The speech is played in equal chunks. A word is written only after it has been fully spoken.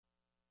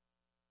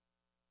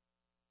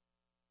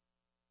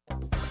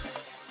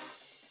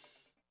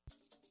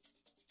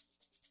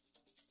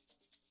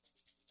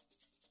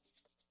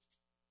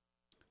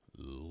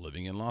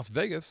Las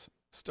Vegas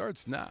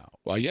starts now.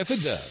 Well, yes,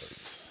 it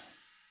does.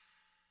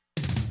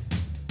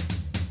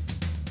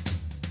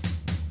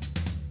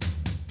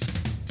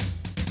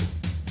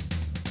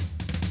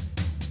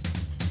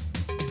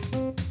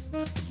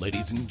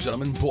 Ladies and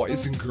gentlemen,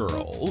 boys and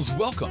girls,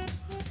 welcome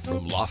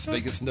from Las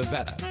Vegas,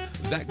 Nevada,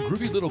 that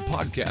groovy little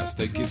podcast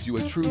that gives you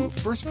a true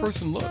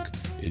first-person look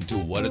into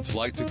what it's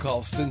like to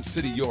call Sin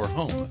City your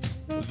home.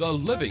 The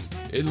Living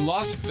in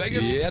Las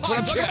Vegas Yeah, that's what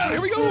I'm talking about.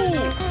 Here we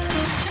go.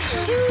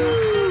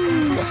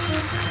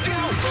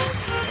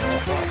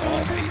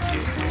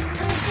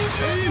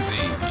 Easy.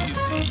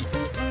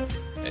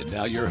 And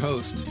now your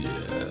host,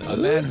 a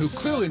man who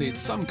clearly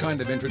needs some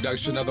kind of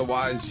introduction,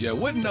 otherwise you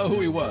wouldn't know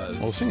who he was.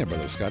 Well, sing it,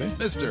 brother Scotty.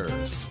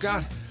 Mr.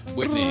 Scott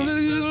Whitney.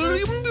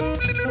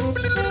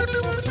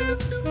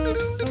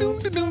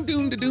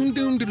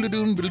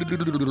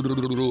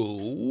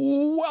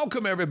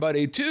 Welcome,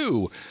 everybody,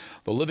 to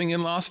the Living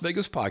in Las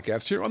Vegas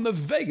podcast here on the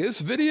Vegas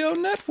Video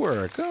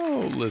Network.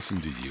 Oh, listen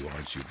to you.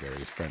 Aren't you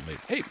very friendly?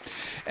 Hey,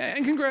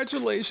 and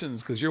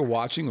congratulations, because you're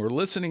watching or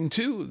listening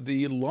to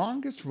the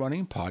longest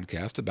running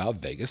podcast about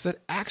Vegas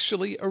that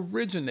actually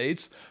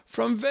originates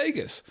from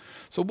Vegas.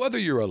 So whether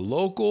you're a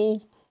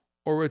local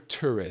or a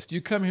tourist, you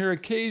come here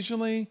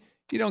occasionally,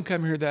 you don't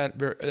come here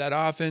that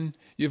often,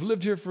 you've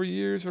lived here for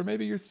years, or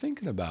maybe you're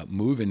thinking about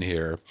moving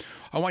here,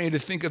 I want you to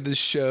think of this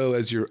show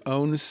as your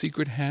own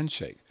secret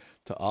handshake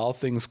to all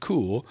things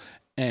cool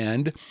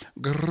and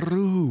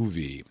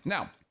groovy.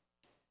 Now,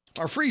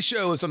 our free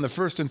show is on the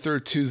first and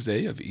third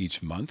Tuesday of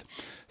each month,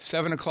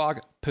 7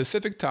 o'clock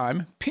Pacific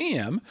time,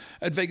 PM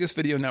at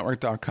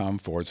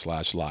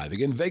VegasVideoNetwork.com/live.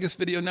 Again,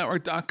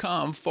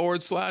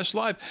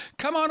 VegasVideoNetwork.com/live.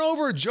 Come on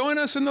over, join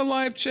us in the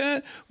live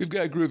chat. We've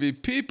got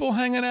groovy people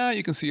hanging out.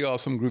 You can see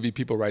awesome groovy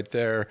people right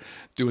there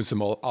doing some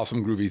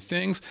awesome groovy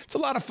things. It's a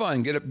lot of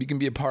fun. You can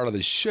be a part of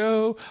the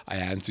show. I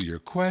answer your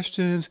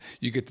questions.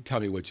 You get to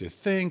tell me what you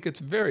think. It's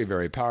very,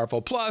 very powerful.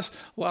 Plus,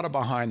 a lot of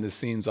behind the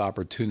scenes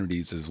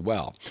opportunities as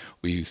well.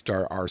 We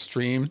start our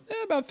stream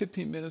about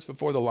 15 minutes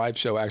before the live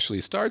show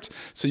actually starts,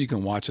 so you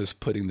can watch us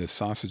putting this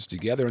sausage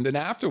together. And then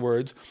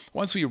afterwards,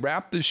 once we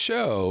wrap the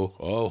show,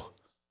 oh,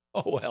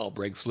 hell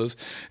breaks loose.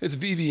 It's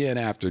VVN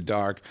After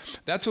Dark.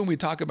 That's when we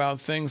talk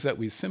about things that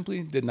we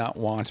simply did not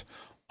want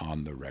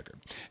on the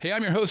record. Hey,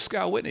 I'm your host,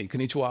 Scott Whitney.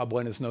 Konnichiwa,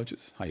 buenas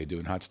noches. How you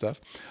doing, hot stuff?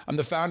 I'm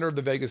the founder of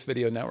the Vegas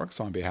Video Network,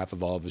 so on behalf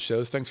of all of the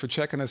shows, thanks for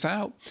checking us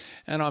out.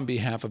 And on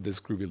behalf of this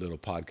groovy little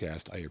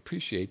podcast, I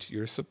appreciate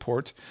your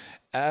support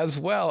as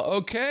well.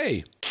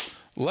 Okay,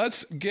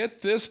 let's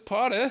get this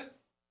party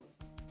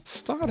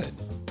started.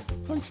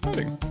 How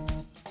exciting.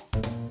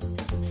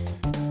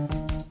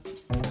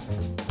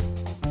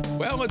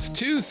 Well, it's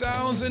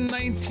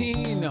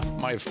 2019,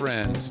 my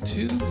friends.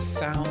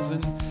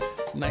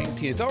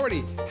 2019. It's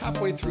already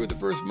halfway through the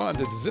first month.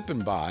 It's zipping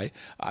by.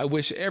 I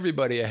wish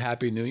everybody a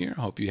happy new year.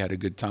 Hope you had a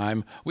good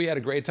time. We had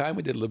a great time.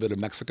 We did a little bit of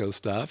Mexico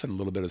stuff and a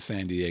little bit of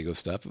San Diego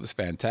stuff. It was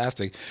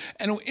fantastic.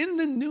 And in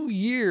the new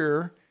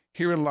year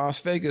here in Las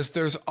Vegas,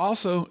 there's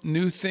also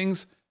new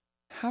things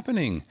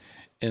happening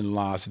in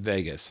Las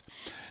Vegas,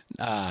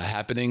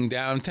 happening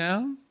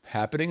downtown,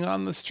 happening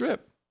on the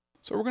Strip.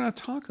 So we're going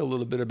to talk a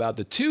little bit about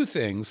the two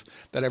things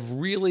that have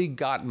really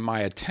gotten my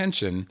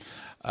attention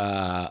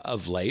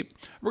of late.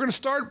 We're going to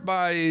start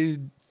by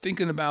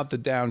thinking about the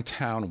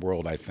downtown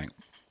world, I think.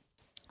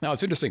 Now,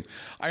 it's interesting.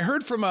 I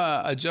heard from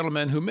a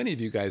gentleman who many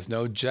of you guys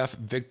know, Jeff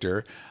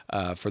Victor.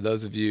 For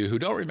those of you who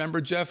don't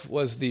remember, Jeff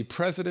was the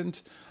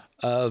president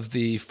of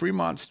the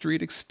Fremont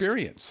Street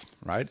Experience,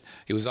 right?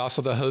 He was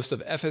also the host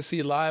of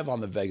FSC Live on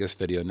the Vegas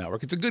Video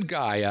Network. It's a good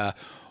guy.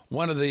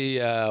 One of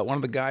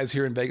the guys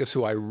here in Vegas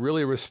who I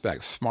really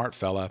respect, smart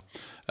fella,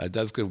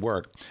 does good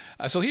work.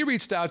 So he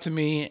reached out to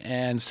me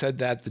and said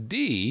that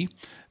that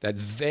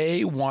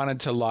they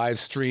wanted to live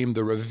stream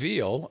the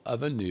reveal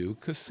of a new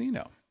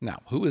casino.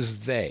 Now, who is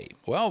they?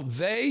 Well,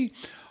 they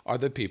are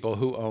the people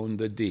who own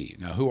the D.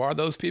 Now, who are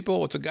those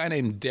people? It's a guy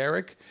named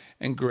Derek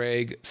and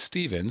Greg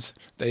Stevens.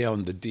 They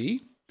own the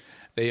D.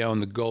 They own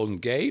the Golden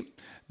Gate.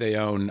 They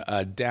own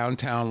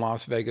downtown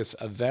Las Vegas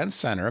Event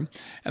Center.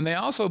 And they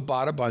also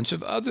bought a bunch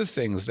of other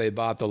things. They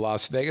bought the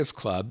Las Vegas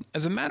Club.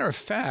 As a matter of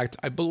fact,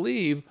 I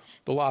believe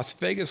the Las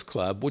Vegas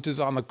Club, which is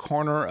on the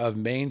corner of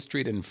Main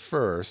Street and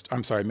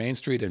Main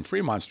Street and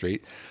Fremont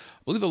Street,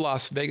 I believe the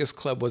Las Vegas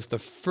Club was the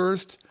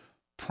first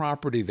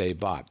property they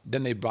bought.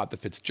 Then they bought the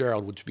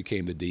Fitzgerald, which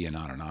became the D, and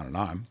on and on and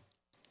on.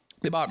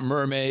 They bought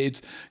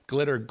Mermaids,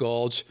 Glitter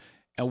Gulch.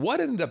 And what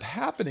ended up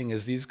happening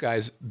is these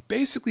guys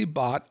basically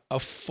bought a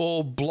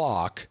full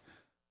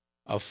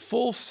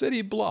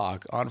city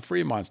block on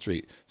Fremont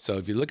Street. So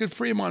if you look at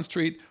Fremont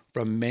Street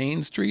from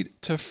Main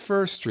Street to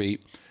First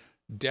Street,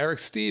 Derek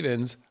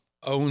Stevens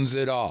owns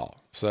it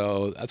all.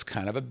 So that's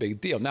kind of a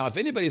big deal. Now, if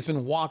anybody's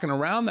been walking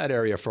around that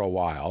area for a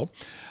while,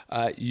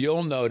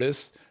 you'll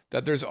notice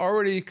that there's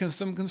already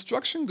some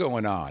construction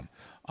going on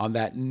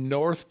that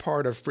north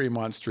part of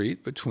Fremont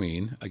Street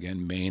between,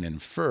 again, Main and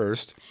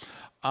First.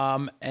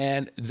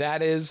 And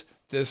that is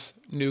this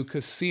new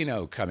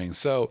casino coming.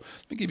 So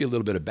let me give you a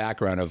little bit of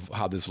background of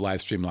how this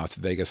live stream Las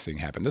Vegas thing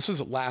happened. This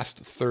was last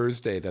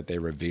Thursday that they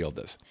revealed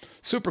this.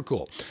 Super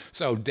cool.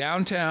 So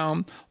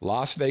downtown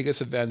Las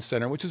Vegas Event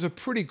Center, which is a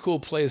pretty cool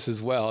place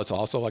as well. It's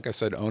also, like I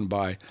said, owned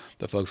by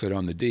the folks that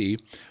own the D.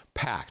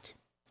 Packed.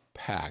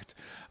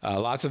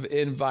 Lots of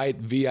invite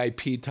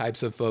VIP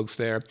types of folks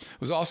there. It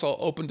was also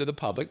open to the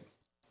public.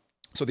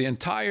 So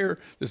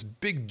this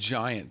big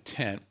giant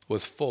tent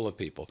was full of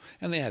people,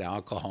 and they had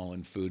alcohol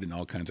and food and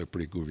all kinds of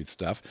pretty goofy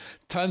stuff.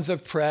 Tons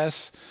of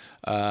press,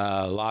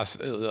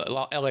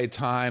 LA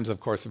Times, of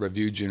course, the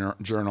Review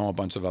Journal, a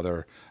bunch of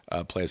other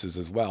places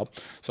as well.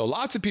 So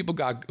lots of people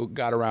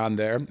got around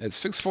there. At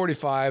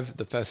 6:45,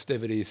 the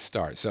festivities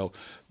start. So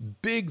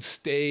big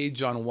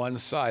stage on one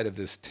side of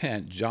this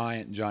tent,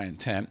 giant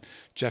tent.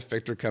 Jeff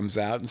Victor comes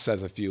out and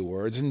says a few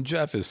words, and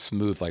Jeff is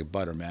smooth like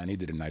butter, man. He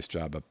did a nice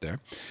job up there.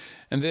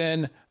 And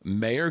then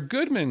Mayor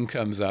Goodman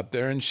comes up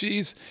there, and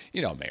she's,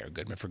 Mayor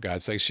Goodman, for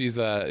God's sake, she's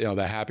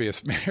the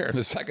happiest mayor,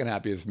 the second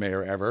happiest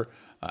mayor ever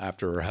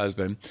after her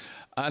husband.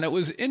 And it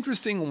was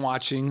interesting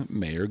watching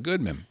Mayor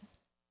Goodman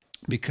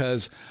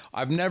because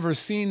I've never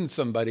seen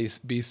somebody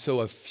be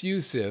so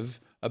effusive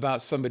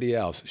about somebody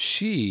else.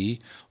 She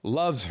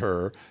loves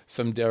her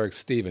some Derek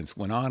Stevens.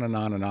 Went on and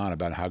on and on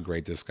about how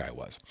great this guy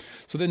was.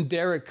 So then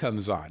Derek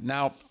comes on.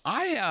 Now,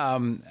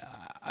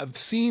 I've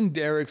seen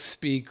Derek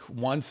speak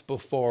once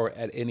before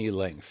at any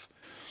length.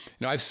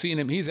 I've seen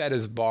him. He's at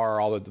his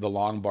bar, the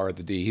long bar at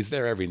the D. He's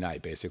there every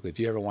night, basically. If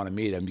you ever want to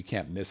meet him, you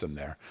can't miss him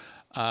there.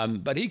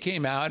 But he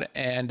came out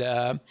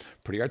and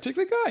pretty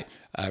articulate guy.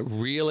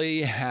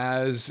 Really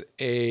has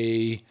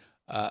a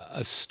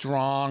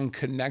strong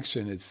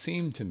connection, it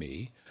seemed to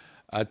me,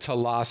 to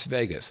Las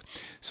Vegas.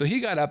 So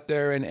he got up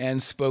there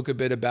and spoke a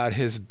bit about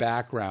his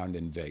background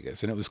in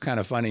Vegas. And it was kind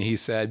of funny. He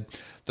said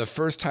the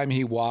first time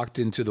he walked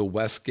into the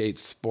Westgate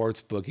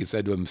Sportsbook, he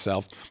said to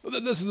himself,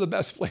 this is the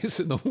best place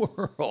in the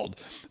world.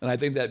 And I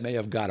think that may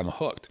have got him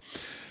hooked.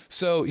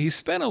 So he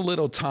spent a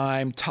little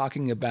time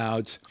talking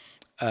about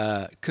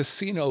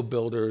casino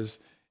builders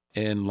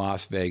in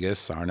Las Vegas,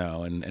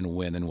 Sarno and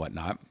Wynn and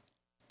whatnot.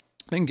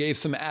 Then gave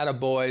some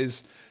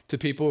attaboys to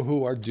people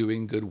who are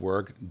doing good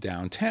work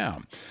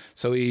downtown.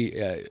 So he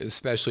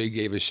especially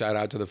gave a shout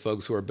out to the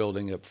folks who are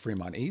building up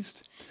Fremont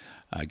East,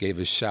 gave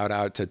a shout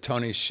out to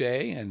Tony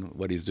Hsieh and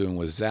what he's doing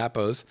with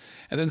Zappos,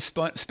 and then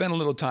spent a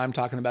little time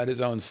talking about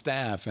his own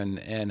staff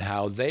and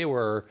how they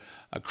were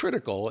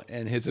critical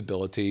in his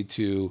ability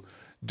to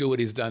do what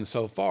he's done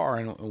so far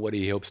and what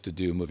he hopes to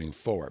do moving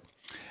forward.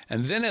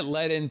 And then it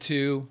led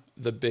into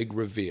the big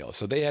reveal.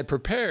 So they had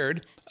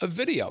prepared a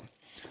video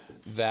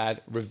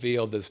that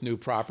revealed this new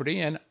property,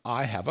 and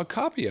I have a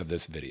copy of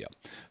this video.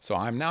 So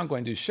I'm now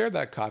going to share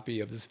that copy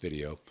of this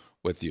video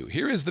with you.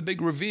 Here is the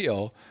big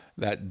reveal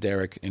that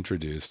Derek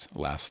introduced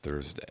last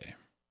Thursday.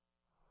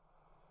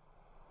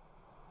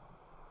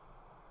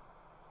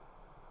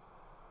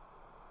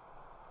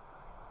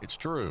 It's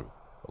true.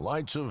 The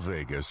lights of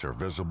Vegas are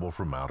visible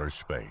from outer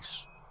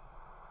space.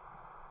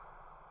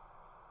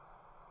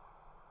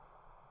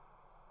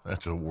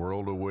 That's a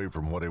world away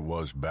from what it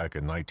was back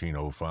in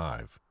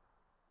 1905.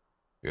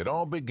 It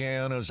all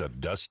began as a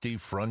dusty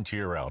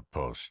frontier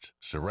outpost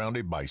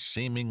surrounded by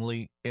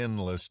seemingly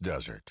endless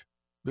desert.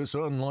 This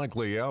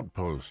unlikely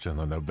outpost in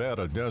the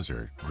Nevada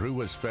desert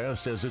grew as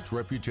fast as its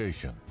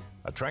reputation,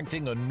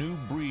 attracting a new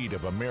breed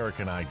of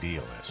American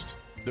idealists.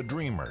 The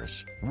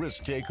dreamers,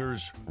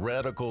 risk-takers,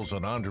 radicals,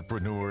 and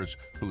entrepreneurs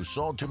who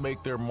sought to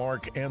make their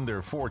mark and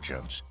their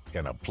fortunes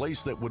in a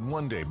place that would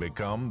one day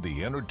become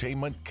the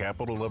entertainment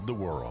capital of the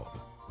world.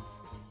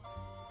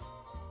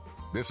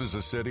 This is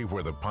a city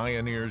where the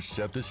pioneers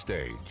set the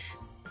stage.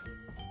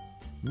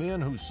 Men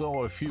who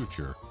saw a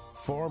future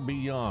far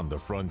beyond the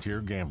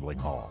frontier gambling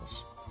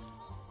halls,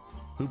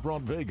 who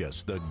brought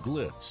Vegas the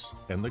glitz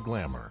and the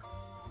glamour.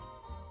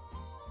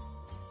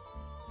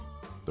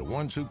 The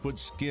ones who put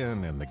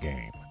skin in the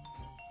game,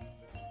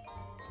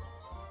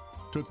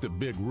 took the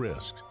big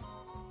risk,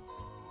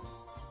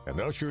 and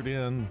ushered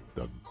in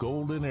the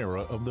golden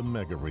era of the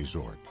mega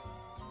resort,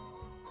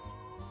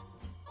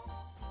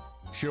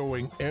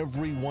 showing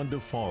everyone to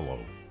follow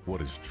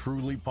what is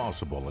truly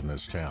possible in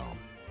this town.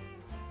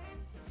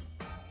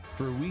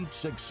 Through each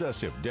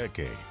successive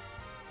decade,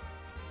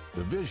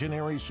 the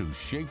visionaries who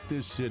shaped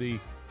this city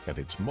and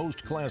its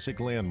most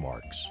classic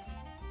landmarks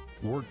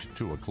worked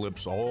to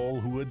eclipse all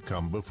who had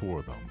come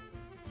before them.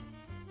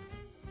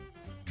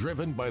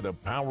 Driven by the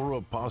power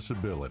of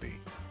possibility,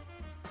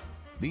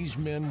 these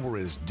men were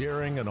as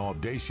daring and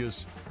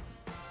audacious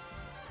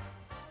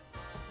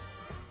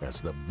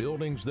as the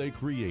buildings they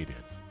created,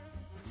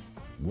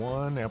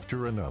 one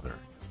after another,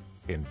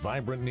 in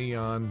vibrant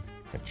neon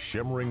and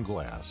shimmering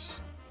glass.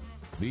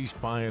 These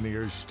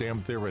pioneers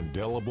stamped their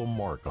indelible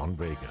mark on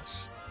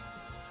Vegas,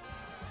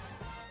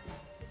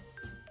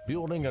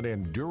 building an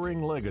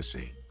enduring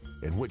legacy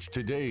in which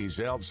today's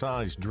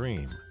outsized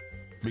dream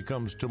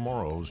becomes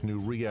tomorrow's new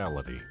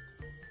reality.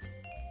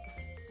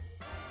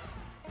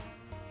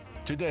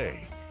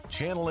 Today,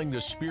 channeling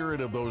the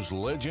spirit of those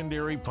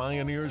legendary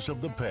pioneers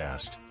of the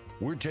past,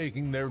 We're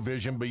taking their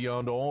vision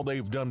beyond all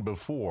they've done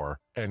before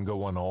and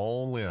going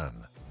all in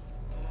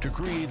to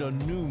create a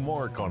new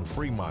mark on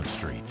Fremont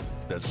Street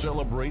that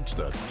celebrates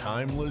the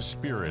timeless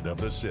spirit of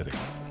the city.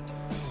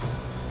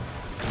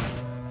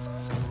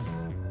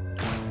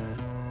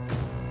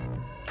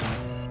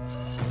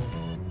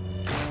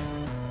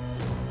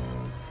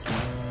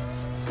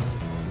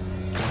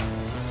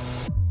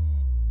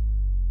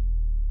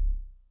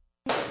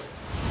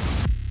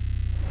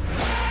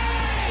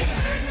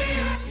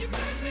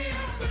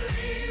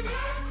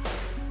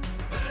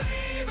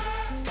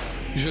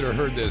 You should have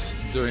heard this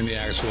during the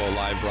actual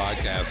live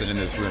broadcast, and in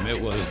this room, it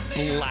was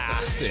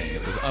blasting.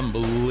 It was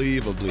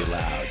unbelievably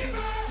loud.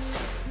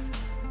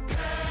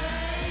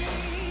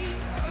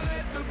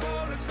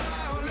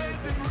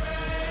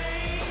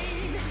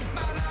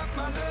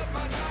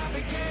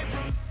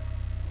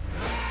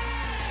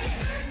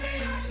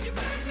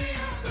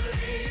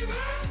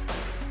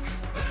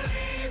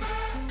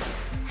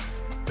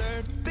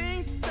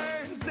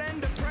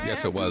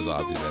 Yes, it was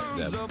Ozzy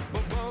that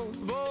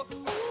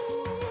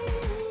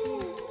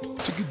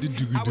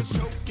I was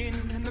choking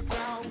in the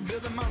crowd,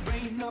 building my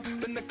rain up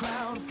in the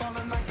cloud,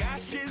 falling like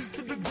ashes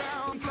to the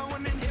ground,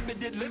 flowing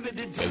inhibited,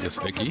 limited. Vegas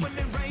Vicky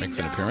makes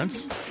an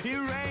appearance. It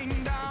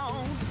rained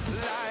down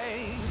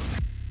like.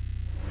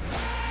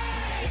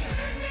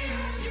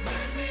 You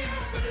made me a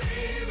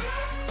believer,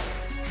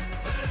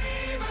 believer.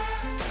 Hey,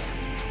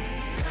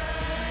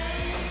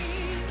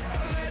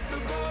 let the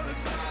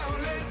bullets fly,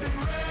 let them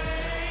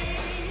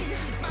rain.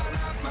 My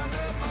life, my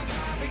love, my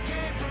life, it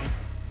came from.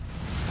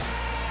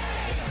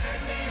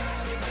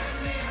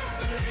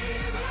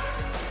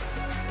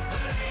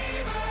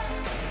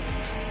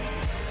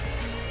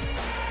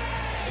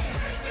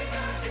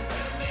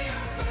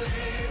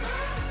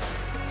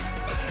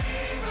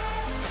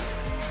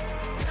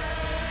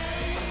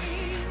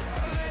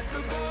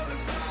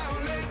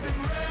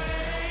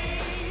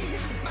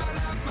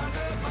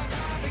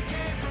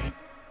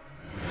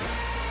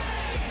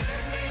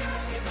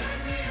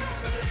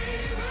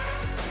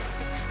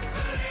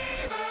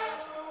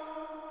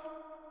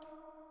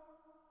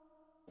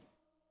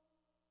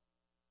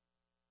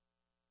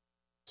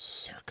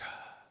 Circa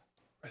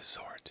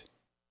Resort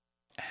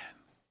and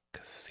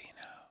Casino.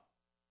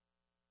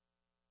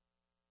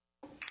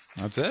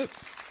 That's it.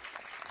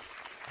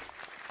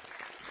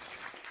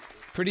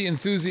 Pretty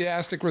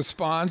enthusiastic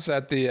response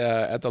at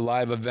the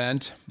live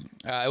event.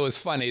 It was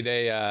funny.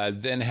 They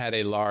then had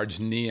a large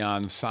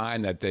neon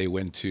sign that they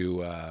went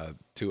to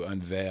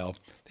unveil.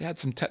 They had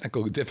some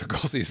technical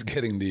difficulties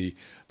getting the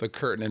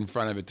curtain in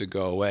front of it to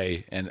go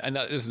away. And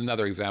this is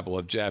another example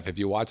of Jeff. If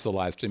you watch the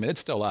live stream, and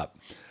it's still up.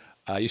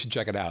 You should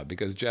check it out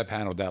because Jeff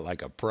handled that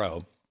like a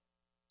pro.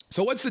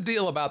 So what's the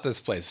deal about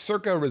this place?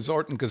 Circa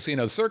Resort and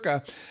Casino.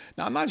 Circa.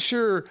 Now, I'm not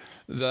sure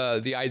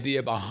the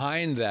idea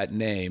behind that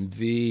name.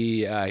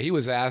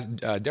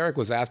 Derek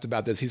was asked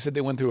about this. He said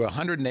they went through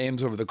 100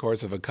 names over the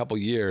course of a couple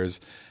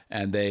years,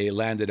 and they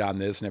landed on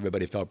this, and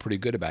everybody felt pretty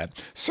good about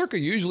it. Circa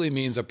usually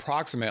means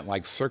approximate,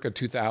 like circa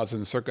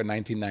 2000, circa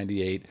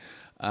 1998.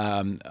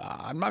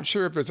 I'm not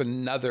sure if there's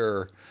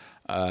another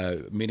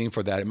meaning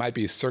for that. It might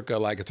be circa,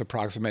 like it's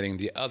approximating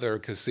the other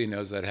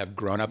casinos that have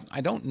grown up. I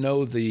don't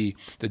know the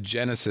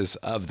genesis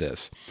of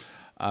this,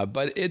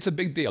 but it's a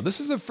big deal. This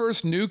is the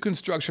first new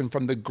construction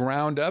from the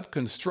ground up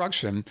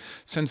construction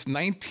since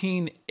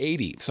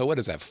 1980. So what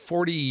is that,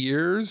 40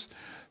 years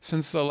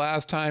since the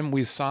last time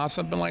we saw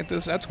something like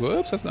this? That's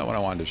not what I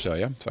wanted to show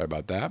you. Sorry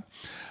about that.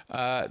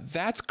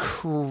 That's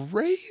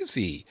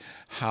crazy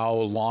how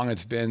long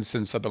it's been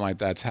since something like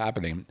that's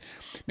happening.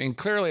 I mean,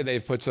 clearly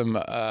they've put some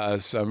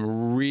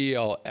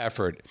real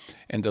effort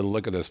into the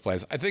look of this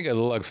place. I think it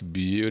looks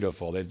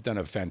beautiful. They've done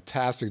a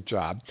fantastic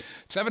job.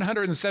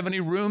 770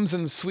 rooms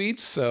and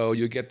suites, so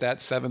you get that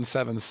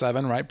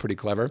 777, right? Pretty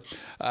clever.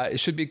 It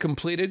should be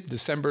completed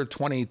December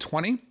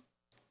 2020.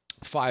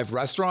 5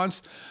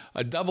 restaurants,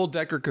 a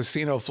double-decker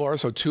casino floor,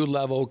 so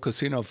 2-level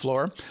casino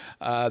floor.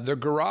 Their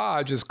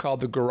garage is called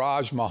the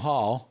Garage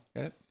Mahal.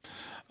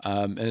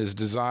 And is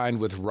designed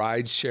with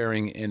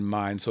ride-sharing in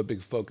mind, so a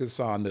big focus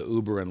on the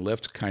Uber and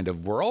Lyft kind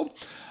of world.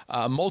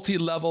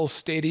 Multi-level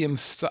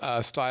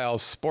stadium-style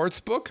sports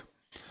book.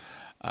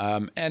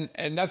 And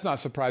that's not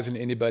surprising to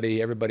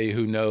anybody. Everybody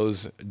who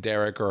knows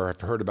Derek or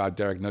have heard about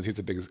Derek knows he's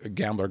a big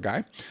gambler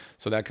guy,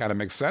 so that kind of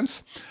makes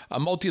sense.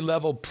 A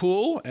multi-level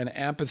pool and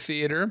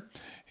amphitheater.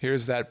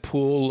 Here's that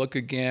pool look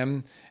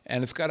again,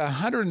 and it's got a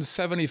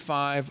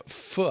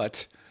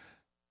 175-foot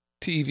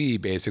TV,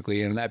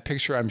 basically. And in that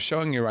picture I'm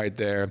showing you right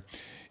there,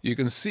 you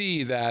can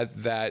see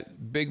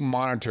that big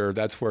monitor,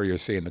 that's where you're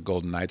seeing the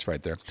Golden Knights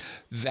right there.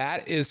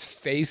 That is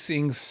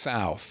facing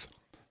south.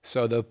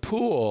 So the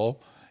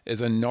pool is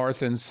a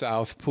north and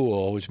south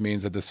pool, which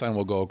means that the sun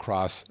will go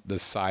across the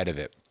side of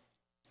it.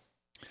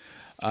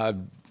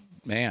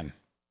 Man,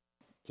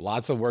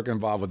 lots of work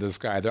involved with this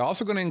guy. They're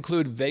also going to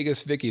include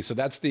Vegas Vicky. So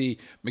that's the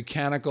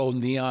mechanical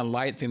neon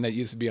light thing that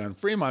used to be on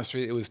Fremont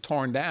Street. It was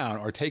torn down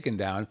or taken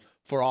down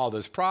for all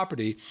this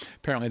property.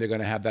 Apparently they're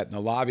going to have that in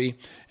the lobby.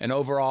 And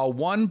overall,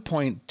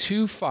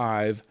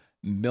 1.25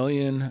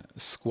 million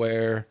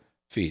square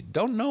feet.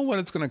 Don't know what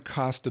it's going to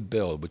cost to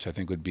build, which I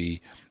think would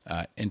be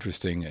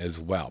interesting as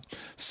well.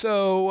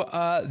 So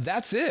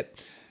that's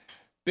it.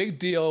 Big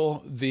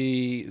deal.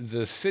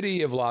 The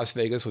city of Las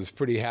Vegas was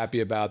pretty happy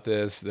about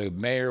this. The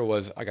mayor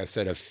was, like I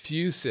said,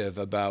 effusive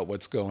about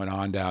what's going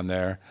on down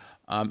there.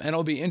 And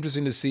it'll be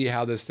interesting to see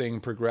how this thing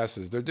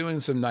progresses. They're doing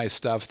some nice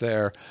stuff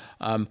there.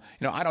 I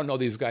don't know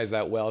these guys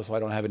that well, so I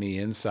don't have any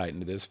insight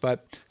into this.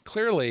 But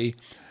clearly,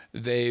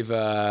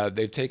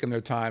 they've taken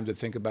their time to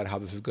think about how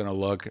this is going to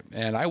look,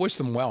 and I wish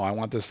them well. I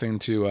want this thing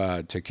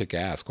to kick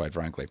ass, quite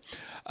frankly.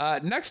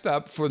 Next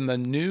up, from the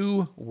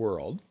New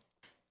World.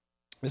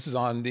 This is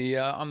on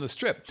the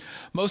Strip.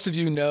 Most of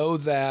you know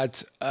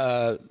that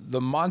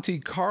the Monte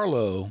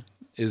Carlo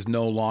is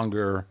no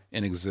longer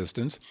in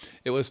existence.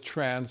 It was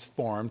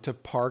transformed to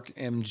Park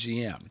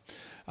MGM.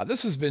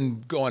 This has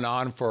been going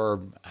on for,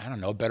 I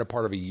don't know, better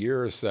part of a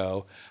year or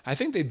so. I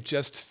think they've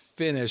just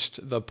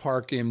finished the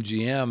Park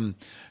MGM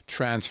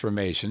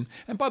transformation.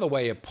 And by the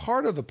way, a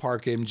part of the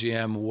Park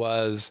MGM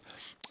was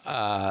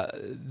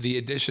the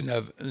addition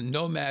of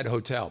Nomad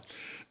Hotel.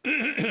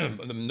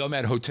 The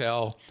Nomad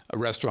Hotel, a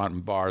restaurant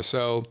and bar.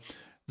 So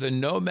the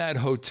Nomad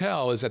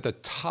Hotel is at the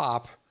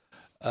top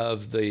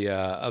of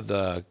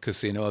the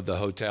casino, of the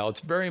hotel.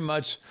 It's very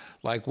much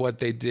like what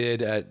they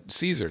did at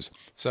Caesars.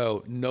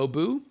 So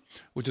Nobu,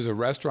 which is a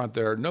restaurant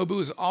there,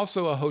 Nobu is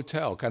also a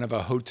hotel, kind of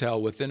a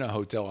hotel within a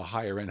hotel, a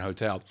higher end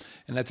hotel,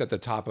 and that's at the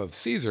top of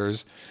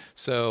Caesars.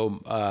 So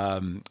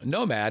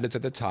Nomad is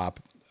at the top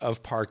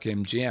of Park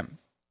MGM.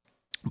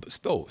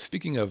 Oh,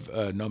 speaking of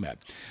Nomad,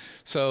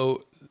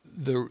 so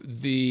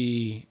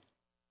the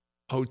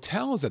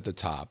hotel is at the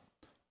top,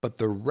 but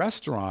the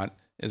restaurant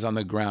is on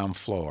the ground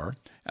floor,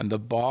 and the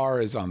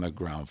bar is on the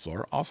ground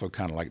floor, also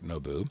kind of like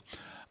Nobu.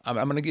 I'm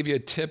going to give you a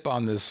tip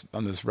on this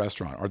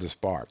restaurant or this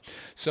bar.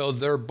 So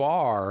their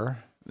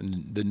bar,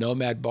 the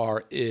Nomad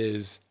bar,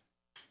 is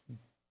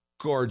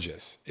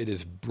gorgeous. It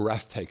is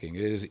breathtaking.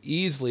 It is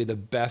easily the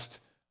best,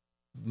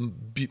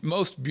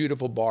 most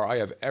beautiful bar I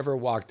have ever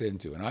walked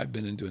into, and I've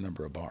been into a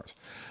number of bars.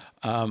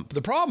 But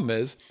the problem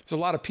is there's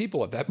a lot of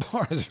people at that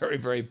bar. Is very,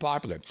 very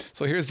popular.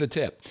 So here's the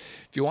tip.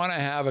 If you want to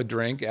have a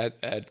drink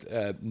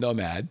at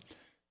Nomad,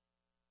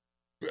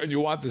 and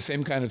you want the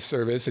same kind of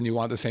service and you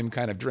want the same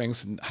kind of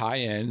drinks, high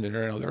end, and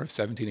they're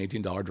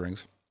 $17, $18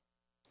 drinks,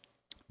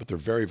 but they're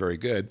very, very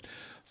good.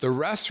 The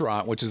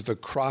restaurant, which is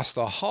across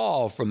the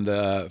hall from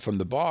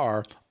the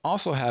bar,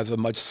 also has a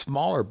much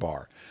smaller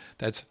bar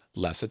that's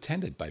less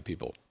attended by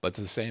people, but it's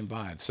the same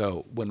vibe.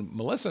 So when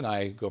Melissa and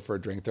I go for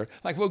a drink there,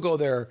 like we'll go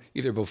there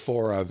either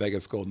before a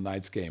Vegas Golden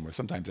Knights game or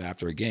sometimes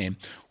after a game.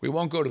 We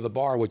won't go to the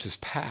bar, which is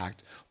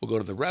packed. We'll go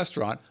to the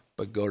restaurant,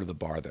 but go to the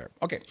bar there.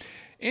 Okay.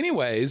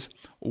 Anyways,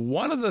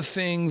 one of the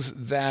things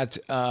that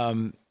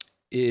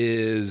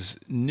is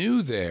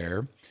new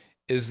there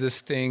is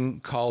this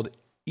thing called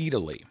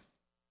Eataly.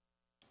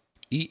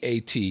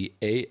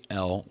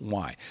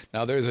 Eataly.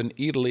 Now, there's an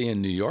Eataly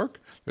in New York.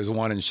 There's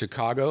one in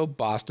Chicago,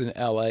 Boston,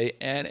 LA,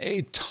 and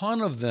a ton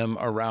of them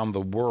around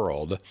the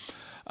world.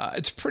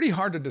 It's pretty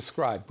hard to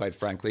describe, quite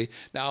frankly.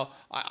 Now,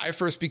 I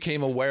first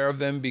became aware of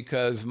them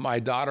because my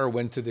daughter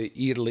went to the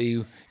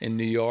Eataly in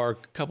New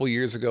York a couple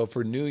years ago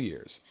for New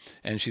Year's,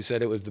 and she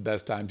said it was the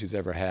best time she's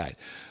ever had.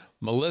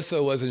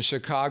 Melissa was in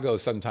Chicago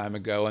some time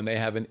ago, and they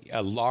have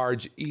a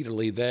large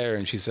Eataly there,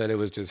 and she said it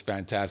was just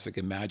fantastic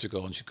and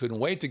magical, and she couldn't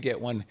wait to get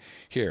one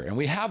here. And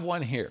we have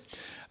one here.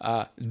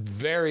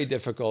 Very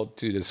difficult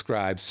to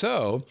describe.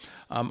 So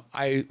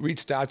I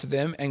reached out to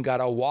them and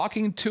got a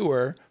walking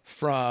tour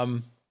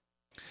from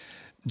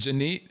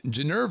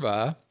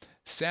Ginevra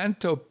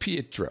Santo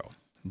Pietro.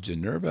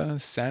 Ginevra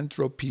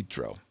Santo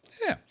Pietro.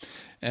 Yeah.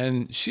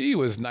 And she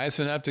was nice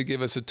enough to give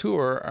us a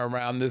tour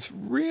around this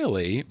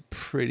really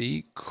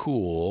pretty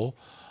cool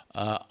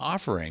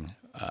offering.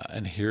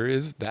 And here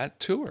is that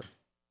tour.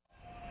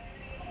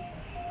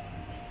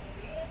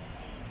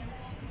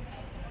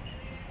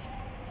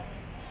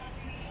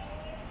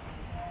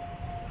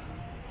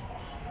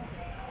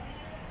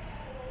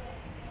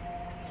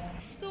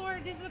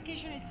 This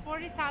location is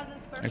 40,000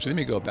 square Actually, let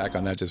me go back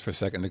on that just for a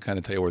second to kind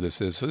of tell you where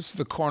this is. So this is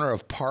the corner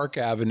of Park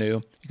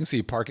Avenue. You can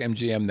see Park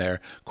MGM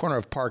there. Corner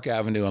of Park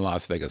Avenue and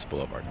Las Vegas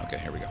Boulevard. Okay,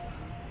 here we go.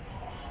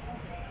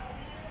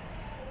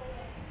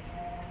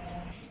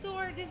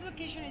 This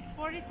location is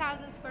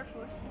 40,000 square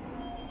foot.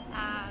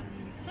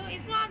 So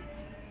it's not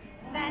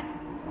that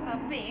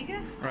big.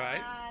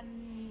 Right.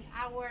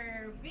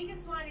 Our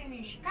biggest one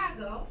in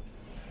Chicago,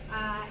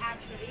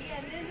 actually,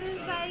 and this is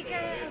like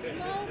a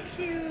small,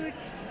 cute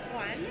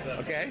one.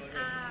 Okay.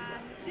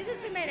 This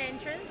is the main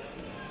entrance.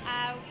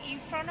 In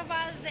front of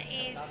us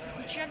is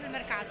Cucina del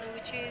Mercato,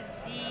 which is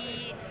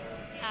the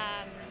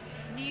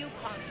new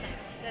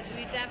concept that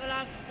we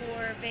developed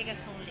for Vegas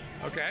only.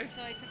 Okay.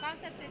 So it's a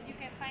concept that you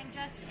can find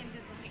just in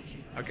this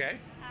location. Okay.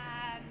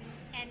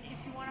 And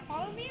if you want to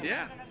follow me,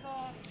 Yeah. we're going to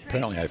go straight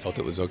Apparently I to felt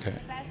it was okay. the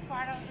best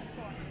part of the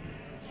store.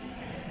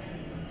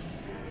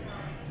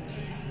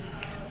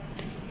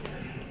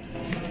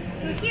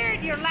 So here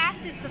at your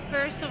left is the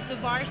first of the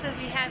bars that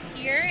we have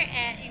here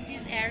in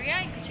this area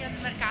in Cucina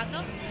del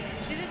Mercato.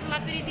 This is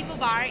l'Aperitivo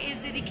Bar. Is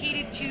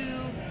dedicated to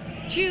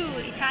two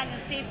Italian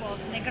staples,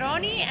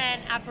 Negroni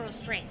and Aperol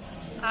Spritz.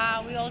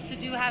 We also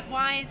do have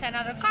wines and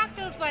other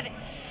cocktails, but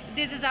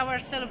this is our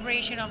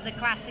celebration of the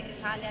classic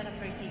Italian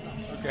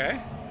aperitivo.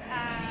 Okay.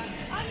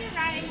 On your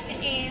right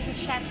is the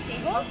chef's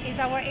table. Is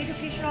our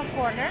educational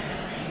corner.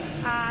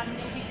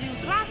 We do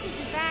classes,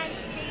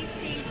 events,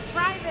 tastings,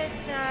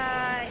 private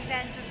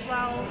events as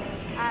well.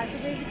 So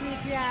basically,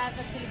 if you have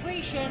a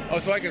celebration. Oh,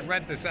 so I could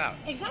rent this out.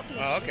 Exactly.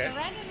 Oh, okay. You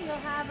rent it, you'll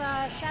have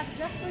a chef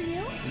just for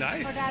you.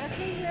 Nice. For that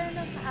occasion,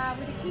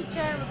 with a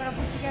kitchen, we're gonna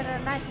put together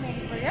a nice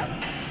menu for you.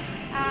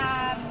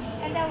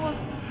 And then we're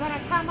gonna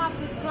come up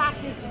with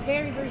classes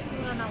very, very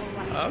soon on our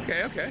website.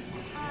 Okay, okay.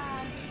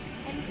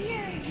 And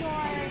here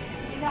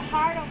you're in the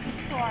heart of the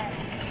store.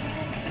 You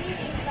can see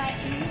it's like,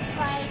 it looks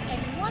like, and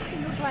it wants to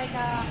look like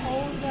an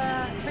old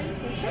train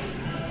station.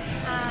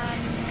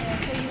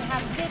 So you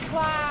have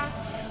Vicqua,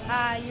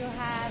 you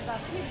have a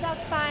flipped out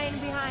sign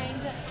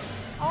behind.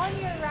 On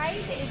your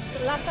right is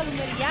La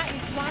Salumeria.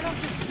 It's one of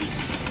the 6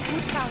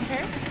 food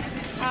counters.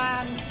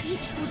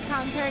 Each food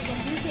counter in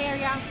this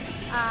area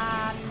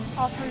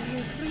offers you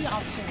 3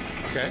 options.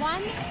 Okay.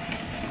 One,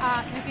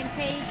 you can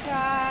take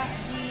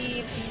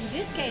in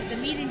this case, the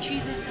meat and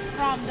cheeses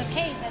from the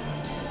case.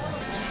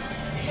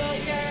 So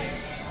you're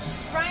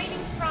right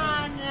in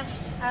front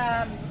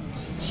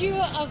 2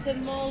 of the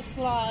most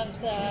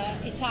loved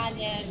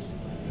Italian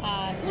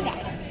food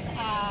items.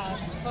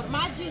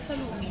 Formaggi e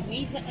salumi,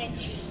 meat and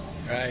cheese.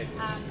 Right.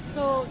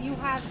 So you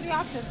have 3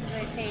 options, as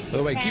I say. By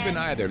the way, keep an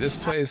eye there. This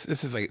place,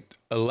 this is like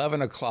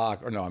 11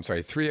 o'clock, or no, I'm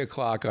sorry, 3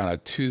 o'clock on a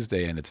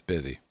Tuesday, and it's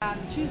busy.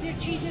 Choose your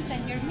cheeses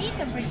and your meats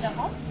and bring them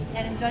home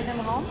and enjoy them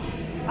home.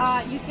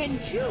 You can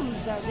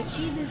choose the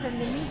cheeses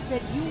and the meat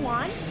that you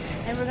want,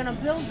 and we're gonna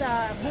build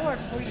a board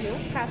for you,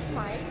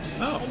 customized.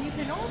 Oh. And you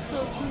can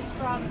also choose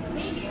from the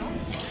menu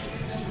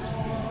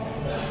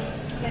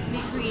that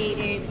we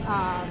created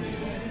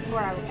for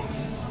our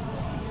guests.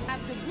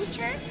 Have the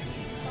butcher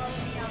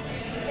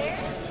there.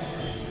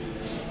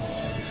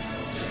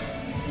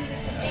 You see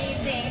this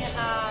amazing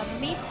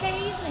meat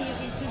case, and you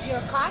can choose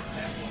your cut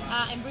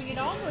and bring it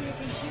home, or you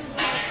can choose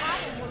your cut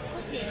and we'll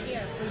cook it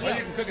here for you. Oh,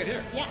 you can cook it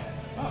here? Yes.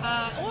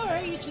 Or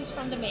you choose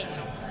from the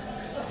menu.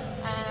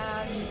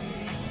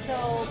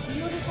 So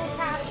beautiful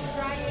cuts,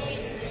 dry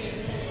eggs.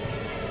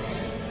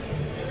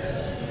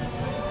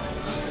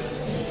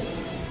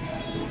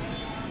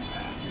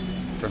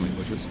 Friendly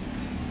butchers.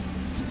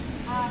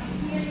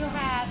 Here you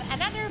have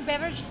another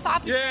beverage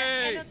stop.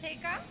 Yay!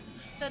 Enoteca.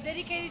 So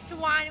dedicated to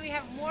wine, we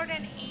have more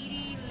than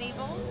 80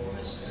 labels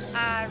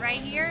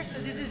right here. So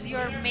this is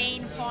your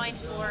main point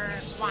for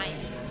wine.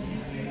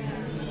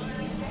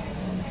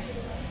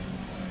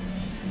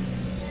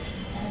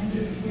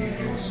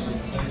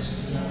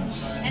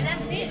 And then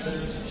fish.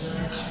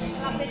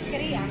 La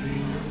pesqueria.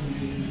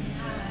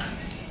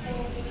 So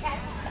the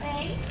catch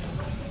today.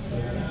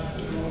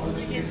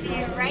 You can see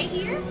it right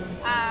here.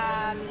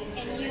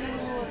 And you,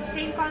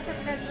 same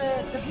concept as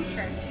the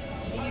butcher.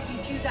 And you can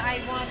choose,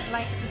 I want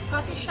like the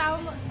Scottish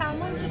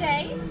salmon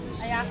today.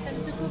 I asked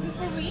them to cook it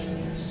for me.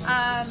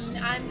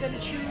 I'm going to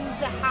choose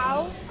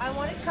how I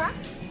want it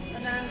cooked,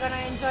 and then I'm going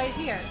to enjoy it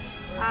here.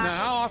 Now,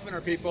 how often are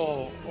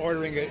people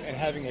ordering it and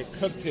having it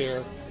cooked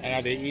here, and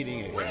are they eating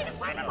it here?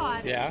 Quite a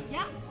lot. Yeah?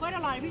 Yeah, quite a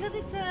lot. Because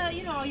it's,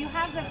 you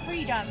have the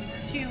freedom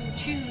to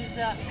choose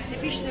the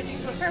fish that you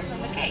prefer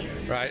from the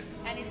case. Right.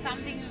 And it's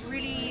something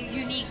really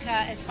unique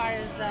as far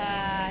as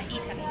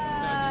Italy.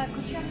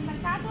 Cucina del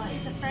Mercato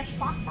is the fresh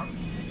pasta.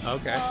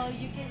 Okay. So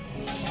you can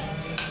see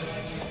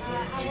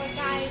our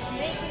guys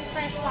making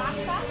fresh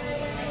pasta.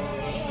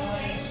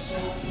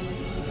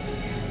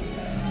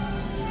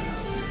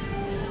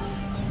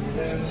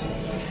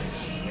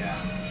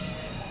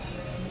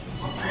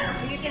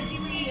 You can see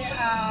we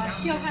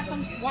still have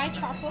some white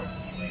truffle.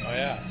 Oh,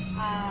 yeah.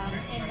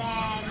 And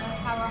then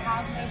our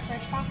house-made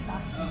fresh pasta.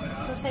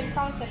 So same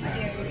concept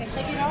here. You can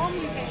take it home,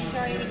 you can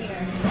enjoy it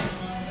here.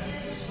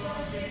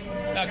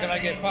 Now, can I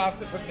get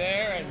pasta from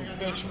there and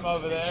fish from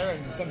over there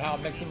and somehow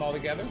mix them all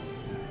together?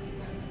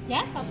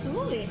 Yes,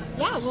 absolutely.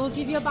 Yeah, we'll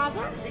give you a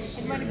buzzer,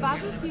 and when it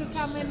buzzes, you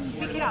come and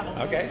pick it up.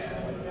 Okay.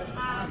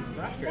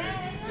 Then,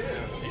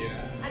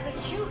 at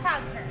the shoe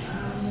counter,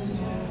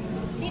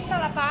 Pizza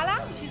La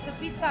Pala, which is the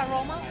pizza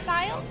Roman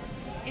style,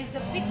 is the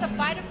pizza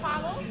by the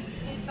palo.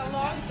 So it's a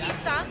long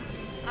pizza.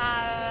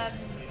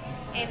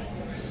 It's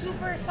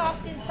super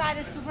soft inside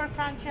and super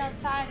crunchy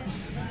outside. It's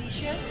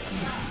delicious.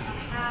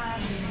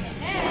 And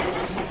then,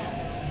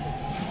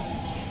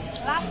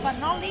 last but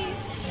not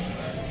least,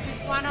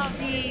 one of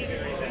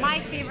my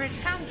favorite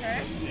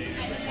counters. And you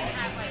can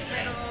have like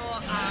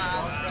little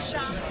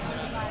shop.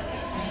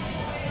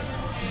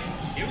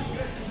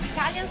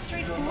 Italian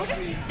street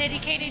food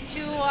dedicated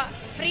to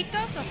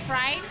fritos, so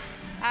fried.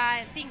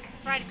 I think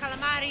fried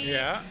calamari,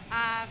 Yeah.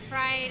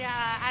 Fried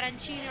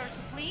arancini or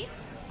suppli,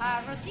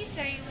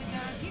 rotisserie with the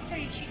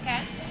rotisserie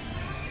chicken.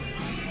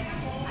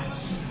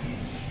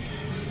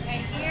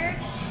 Right here,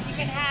 you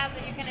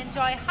you can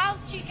enjoy half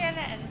chicken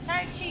and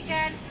entire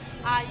chicken.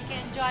 You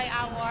can enjoy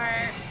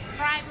our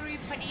primary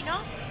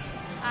panino.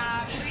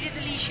 Really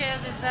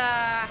delicious. It's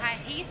high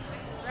heat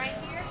right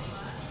here.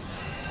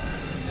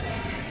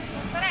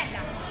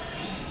 Mozzarella.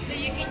 So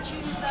you can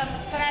choose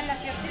mozzarella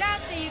fior di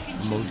latte. You can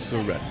choose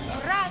Mozzarella.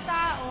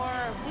 burrata or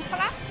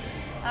bufala.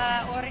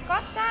 Or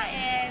ricotta,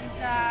 and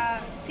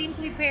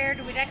simply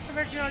paired with extra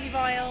virgin olive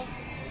oil,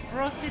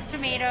 roasted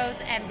tomatoes,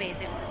 and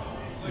basil.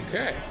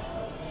 Okay.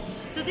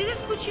 So this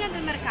is cucina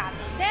del mercato.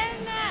 Then,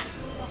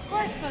 of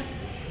course, because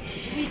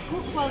we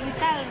cook what we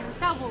sell and we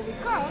sell what we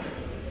cook,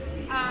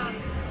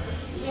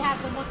 we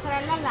have the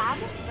mozzarella lab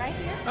right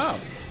here. Oh.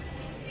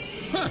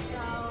 Huh.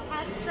 So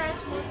hand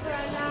stretched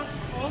mozzarella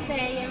all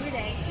day, every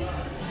day.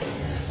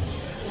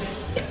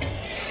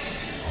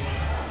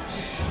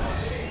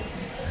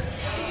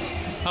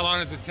 How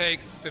long does it take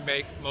to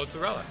make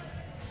mozzarella?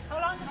 How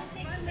long does it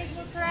take to make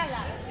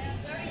mozzarella?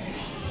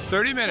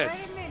 30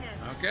 minutes. 30 minutes.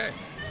 Okay.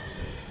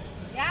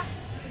 Yeah?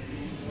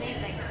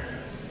 Amazing.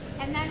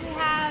 And then we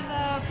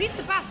have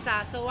pizza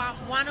pasta, so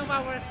one of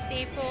our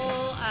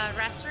staple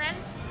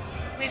restaurants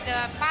with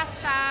the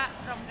pasta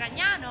from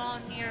Gragnano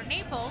near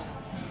Naples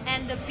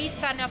and the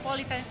pizza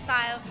Neapolitan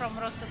style from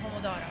Rosso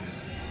Pomodoro.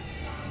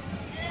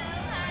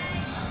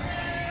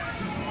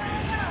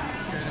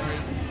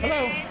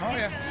 Hello. Oh,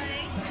 yeah.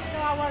 So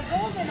our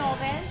golden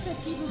ovens,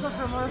 typical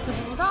from Rosso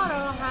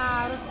Pomodoro,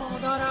 Rosso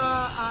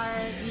Pomodoro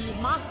are the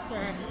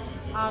master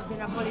of the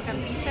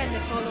Napolitan pizza, and they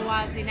follow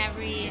us in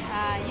every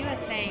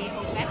USA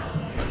open.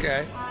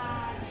 Okay.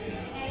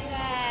 And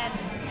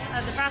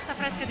then the pasta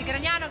fresca di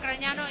Gragnano.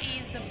 Gragnano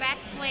is the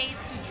best place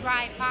to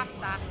dry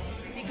pasta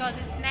because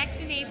it's next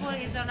to Naples,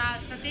 is on a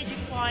strategic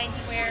point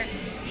where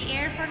the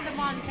air from the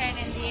mountain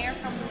and the air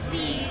from the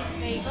sea,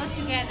 they go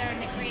together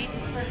and they create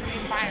this perfect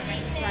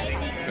environment to dry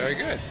pasta. Very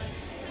good.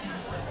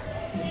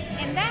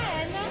 And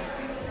then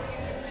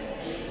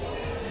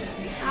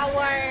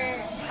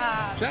our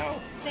Ciao.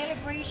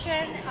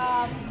 celebration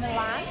of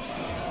Milan,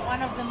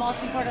 one of the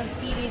most important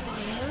cities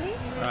in Italy,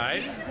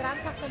 Right. is Gran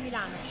Caffè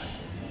Milano.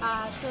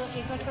 So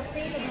it's a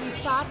cafe that we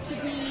thought to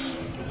be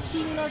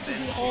similar to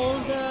the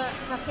old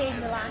cafe in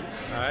Milan.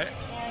 All right.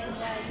 And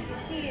you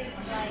can see it's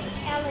like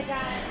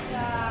elegant.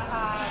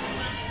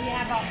 We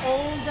have an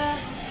old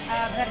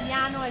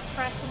Vergnano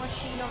espresso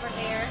machine over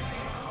there.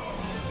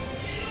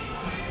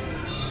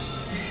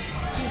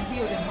 Which is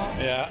beautiful.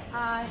 Yeah.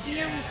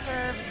 Here we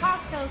serve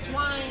cocktails,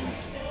 wines,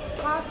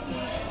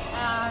 coffee,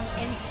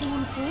 and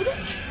soon food.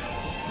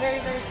 Very,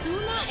 very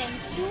soon.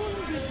 And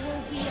soon this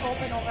will be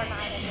open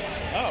overnight as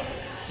well. Oh.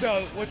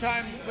 So what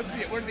time? What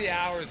are the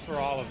hours for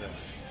all of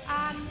this?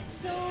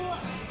 So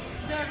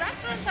the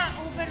restaurants are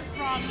open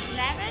from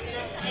 11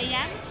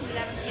 a.m. to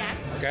 11 p.m.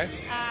 Okay.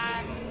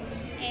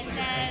 And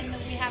then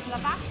we have La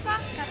Pazza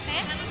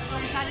Cafe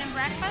for Italian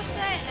breakfast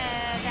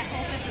that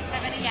opens at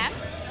 7 a.m.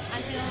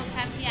 until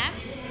 10 p.m.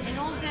 And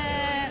all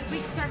the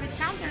quick service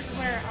counters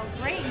where our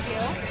grain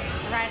bill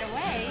right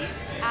away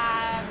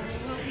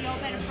will be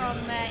open from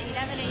 11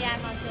 a.m.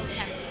 until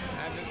 10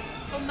 p.m.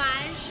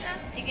 Homage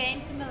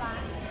again to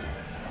Milan.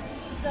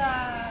 This is the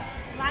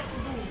Black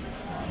Bull.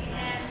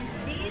 And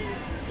this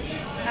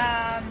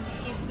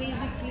is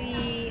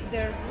basically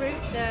the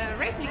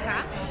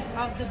replica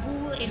of the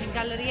bull in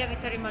Galleria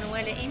Vittorio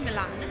Emanuele in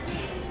Milan.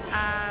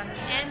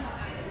 And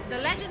the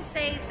legend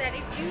says that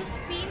if you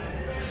spin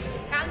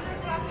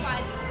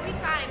counterclockwise 3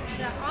 times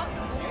on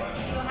the bull,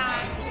 you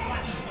have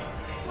one.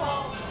 So,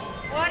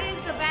 what is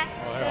the best?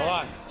 Hold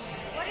on.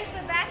 What is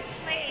the best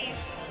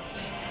place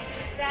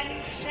that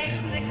is next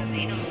to the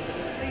casino?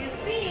 So you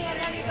spin and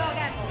then you go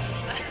again.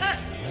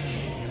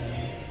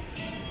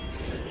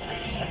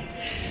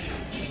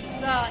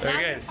 So now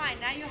Okay. you're fine.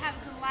 Now you have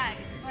good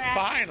legs.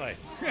 Finally.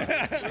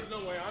 There's no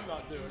way I'm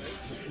not doing it.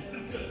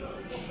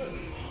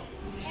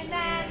 And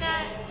then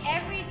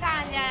every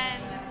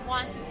Italian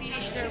wants to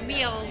finish their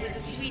meal with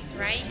the sweets,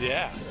 right?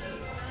 Yeah.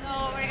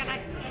 So we're gonna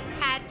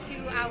head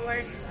to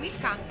our sweet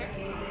counter.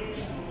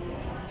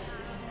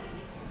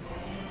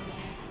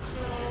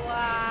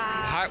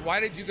 So, Why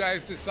did you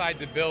guys decide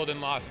to build in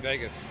Las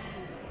Vegas?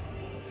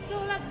 so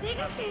Las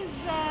Vegas is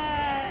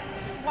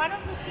one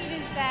of the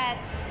cities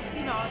that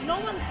no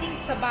one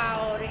thinks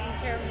about in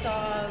terms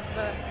of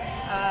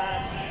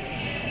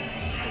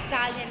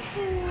Italian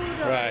food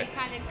or Right.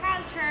 Italian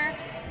culture,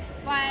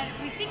 but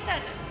we think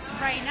that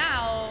right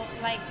now,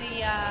 like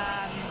the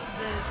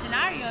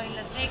scenario in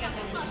Las Vegas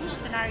or the food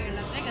scenario in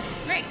Las Vegas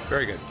is great.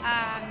 Very good.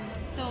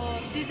 So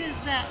this is,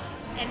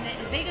 and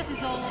Vegas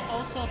is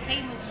also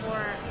famous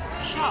for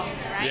show,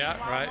 right? Yeah,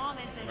 wow right,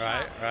 moments and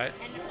right, show. right.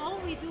 And all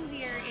we do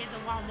here is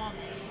a wow moment.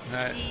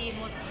 Right.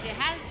 The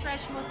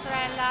hand-stretched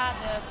mozzarella,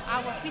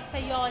 our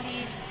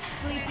pizzaioli,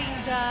 flipping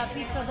the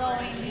pizza dough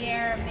in the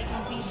air,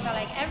 making pizza,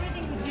 like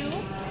everything we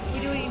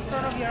do it in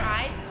front of your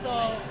eyes. So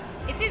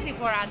it's easy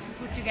for us to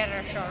put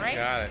together a show, right?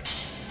 Got it.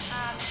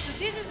 So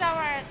this is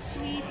our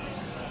sweet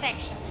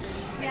section.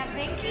 We have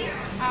Denki,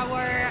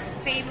 our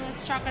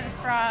famous chocolate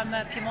from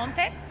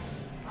Piemonte.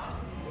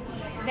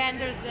 Then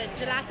there's the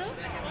gelato.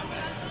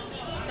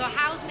 So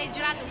house-made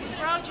gelato. We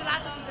brought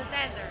gelato to the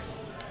desert.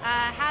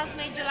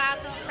 House-made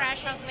gelato,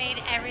 fresh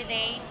house-made every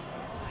day.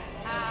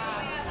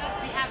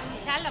 We have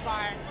Nutella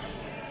bar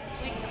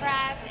with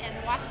crab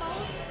and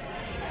waffles.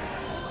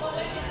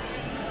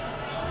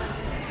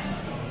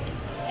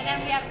 And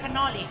then we have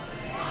cannoli.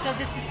 So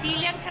the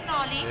Sicilian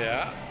cannoli,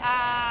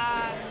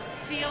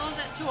 filled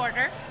to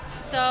order.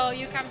 So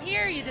you come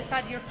here, you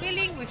decide your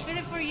filling, we fill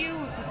it for you,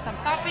 we put some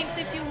toppings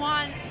if you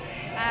want,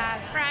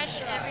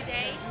 fresh every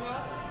day.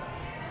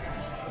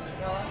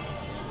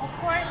 Of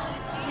course,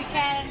 we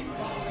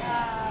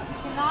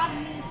cannot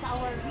miss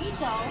our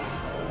retail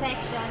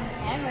section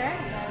ever.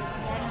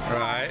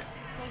 Right.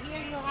 So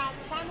here you have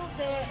some of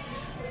the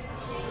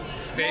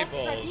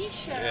Staples. most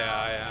traditional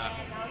Yeah.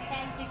 and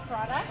authentic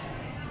products.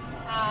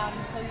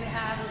 So you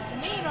have the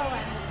tomato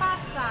and the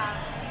pasta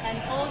and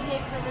all the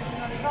extra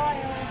virgin olive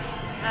oil,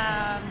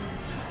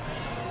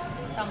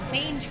 some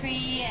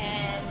pastry,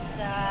 and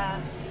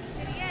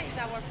here is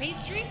our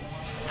pastry,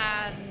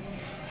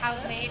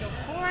 house-made of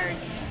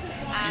course.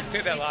 You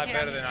say that a lot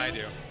better than I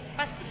do.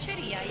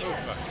 Pasticceria, yes.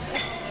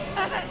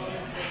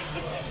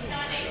 It's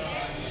stunning.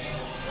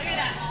 Look at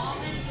that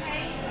almond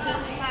cake. So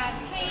we have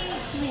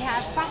cakes, we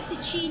have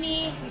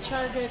pasticcini, which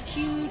are the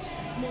cute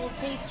small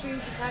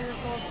pastries, Italian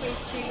small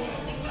pastries,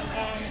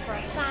 and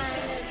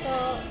croissant. So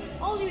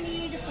all you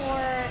need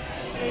for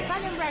the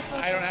Italian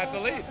breakfast. I don't have to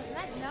leave.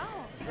 No.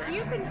 If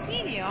you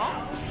continue,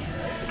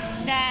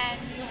 then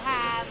you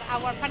have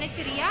our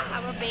panetteria,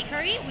 our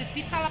bakery with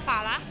pizza alla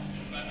pala.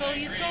 So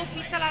you saw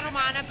pizza alla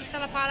romana, pizza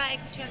alla pala e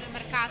cucina del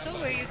mercato,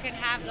 where you can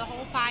have the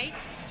whole pie.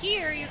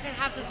 Here you can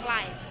have the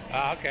slice.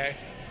 Okay.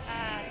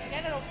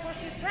 Together, of course,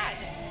 with bread.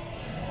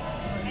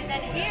 And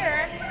then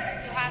here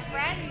you have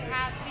bread, you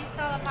have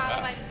pizza alla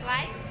pala by the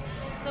slice.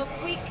 So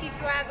quick, if you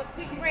have a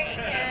quick break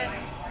and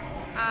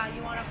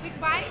you want a quick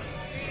bite,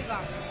 here you go.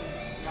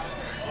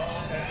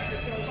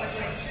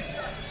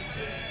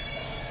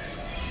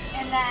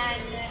 And then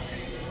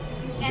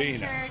you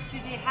Vino. enter to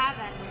the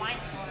Heaven wine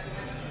store.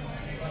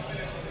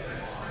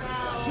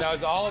 So, Now,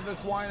 is all of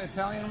this wine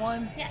Italian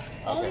wine? yes,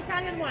 all Okay.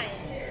 Italian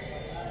wines.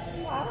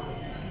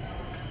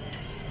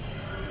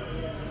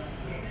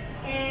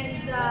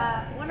 And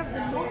one of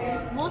the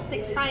most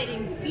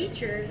exciting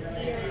features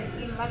here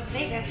in Las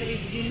Vegas that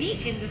is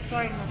unique in the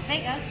store in Las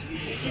Vegas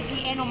is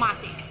the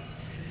Enomatic.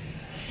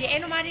 The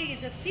Enomatic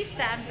is a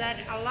system that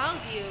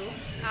allows you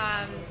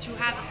to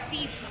have a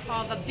sip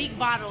of a big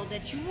bottle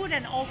that you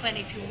wouldn't open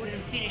if you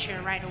wouldn't finish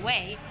it right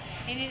away.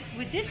 And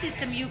with this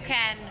system, you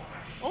can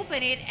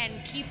open it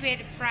and keep it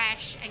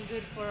fresh and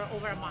good for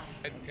over a month.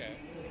 Okay.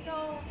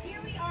 So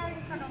here we are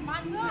in front of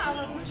Manzo,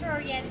 our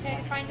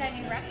butcher-oriented fine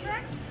dining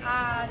restaurant.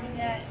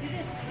 This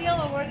is still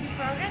a work in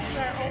progress. We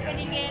are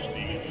opening it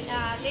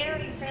later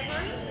in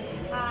February.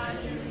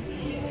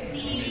 It will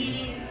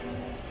be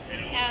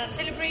a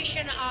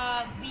celebration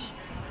of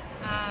meat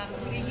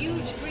with a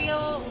huge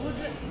grill,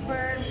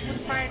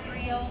 wood-fired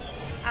grill,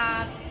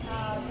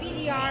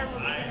 PDR where we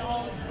can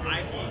host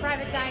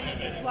private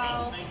dining as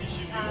well,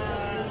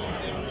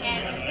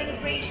 and a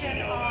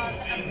celebration of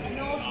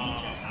no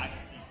feature.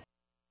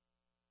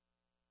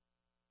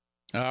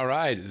 All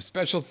right.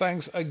 Special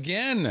thanks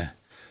again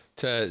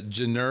to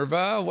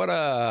Generva.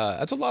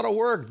 That's a lot of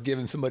work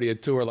giving somebody a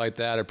tour like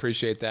that. I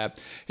appreciate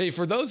that. Hey,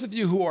 for those of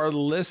you who are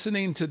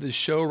listening to the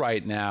show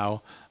right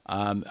now,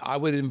 I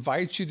would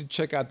invite you to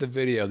check out the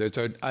video. There's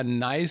a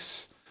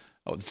nice,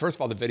 first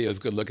of all, the video is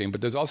good looking, but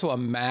there's also a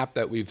map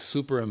that we've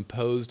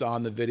superimposed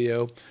on the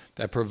video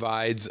that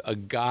provides a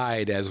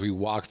guide as we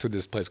walk through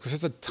this place, because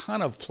there's a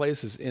ton of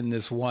places in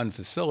this one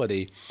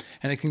facility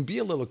and it can be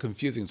a little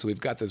confusing. So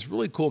we've got this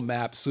really cool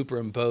map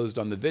superimposed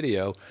on the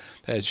video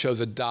that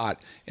shows a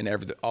dot in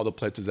all the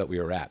places that we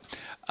are at.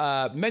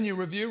 Menu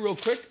review real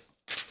quick.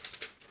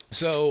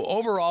 So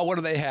overall, what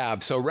do they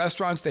have? So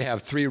restaurants, they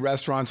have 3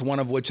 restaurants, one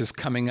of which is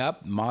coming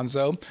up,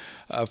 Manzo.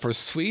 For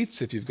sweets,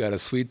 if you've got a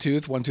sweet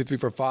tooth, 1, 2, 3,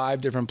 4,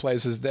 5 different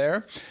places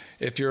there.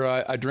 If you're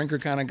a drinker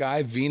kind of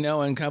guy, Vino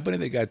and Company,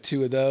 they got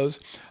 2 of those.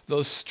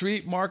 Those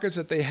street markets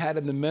that they had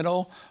in the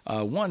middle,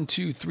 1,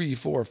 2, 3,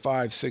 4,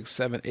 5, 6,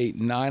 7, 8,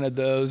 9 of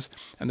those.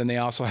 And then they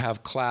also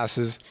have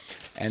classes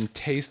and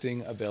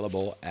tasting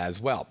available as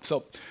well.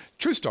 So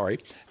true story.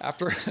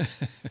 After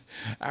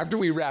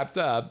we wrapped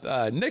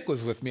up, Nick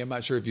was with me. I'm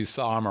not sure if you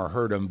saw him or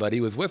heard him, but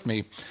he was with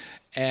me.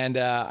 And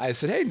I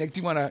said, "Hey, Nick, do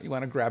you want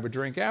to grab a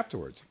drink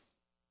afterwards?"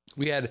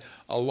 We had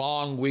a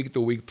long week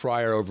the week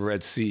prior over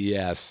at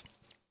CES.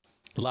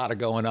 A lot of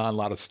going on, a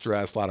lot of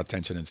stress, a lot of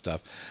tension and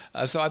stuff.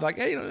 So I thought,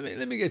 hey,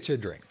 let me get you a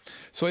drink.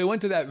 So we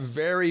went to that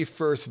very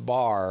first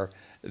bar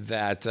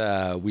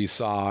that we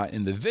saw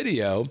in the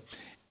video.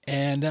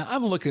 And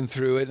I'm looking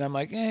through it, and I'm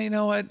like, hey, you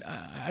know what?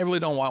 I really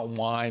don't want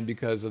wine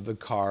because of the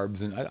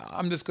carbs, and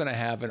I'm just going to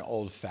have an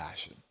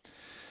old-fashioned.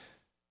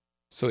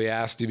 So he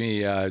asked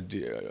me,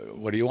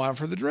 what do you want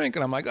for the drink?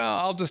 And I'm like, oh,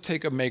 I'll just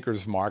take a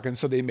Maker's Mark. And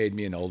so they made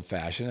me an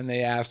old-fashioned, and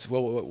they asked,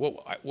 well,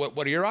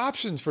 what are your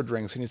options for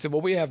drinks? And he said,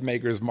 well, we have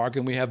Maker's Mark,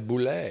 and we have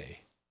Boulet.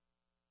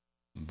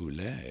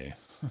 Boulet.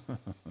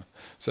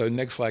 So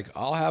Nick's like,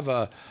 I'll have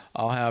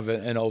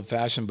an old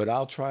fashioned, but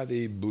I'll try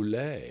the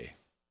Boulay.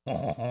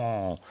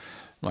 I'm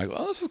like,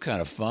 well, this is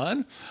kind of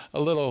fun. A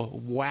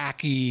little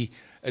wacky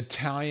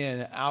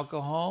Italian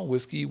alcohol,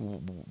 whiskey,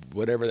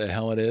 whatever the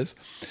hell it is.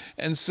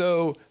 And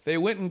so they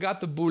went and got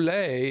the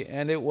Boulay,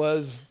 and it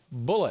was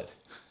Bullet.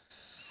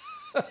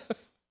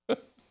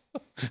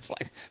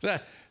 Like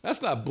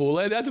that's not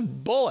Boulay, that's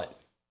Bullet.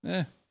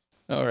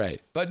 All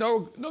right. But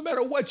no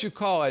matter what you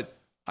call it,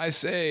 I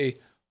say,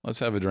 let's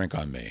have a drink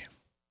on me.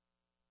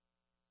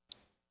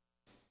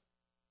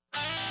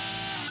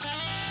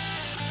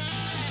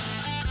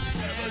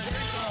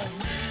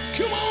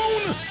 Come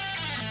on!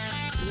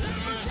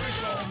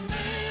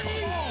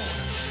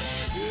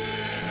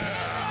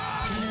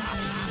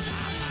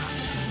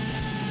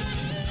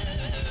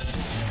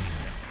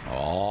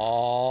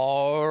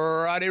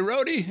 Alrighty,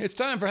 Rody, it's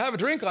time for Have a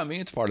Drink on Me.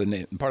 It's part of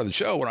the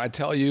show when I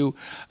tell you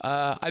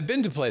I've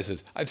been to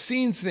places, I've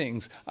seen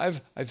things,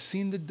 I've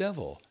seen the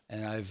devil,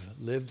 and I've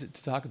lived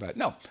to talk about it.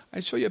 No, I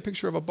show you a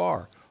picture of a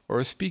bar or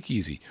a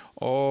speakeasy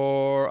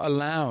or a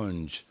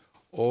lounge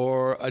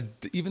or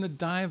even a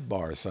dive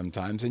bar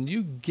sometimes, and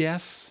you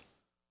guess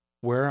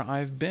where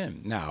I've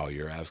been. Now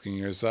you're asking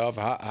yourself,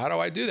 how do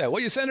I do that?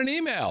 Well, you send an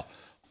email.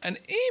 An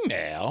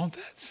email?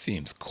 That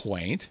seems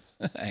quaint.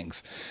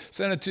 Thanks.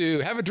 Send it to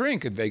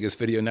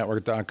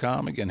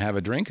haveadrink@vegasvideonetwork.com. Again,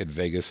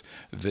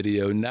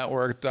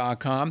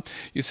 haveadrink@vegasvideonetwork.com.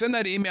 You send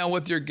that email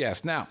with your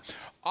guest. Now,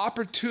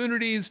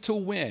 opportunities to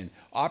win,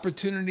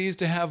 opportunities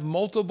to have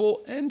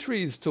multiple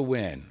entries to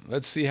win.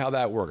 Let's see how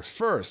that works.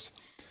 First,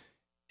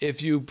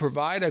 if you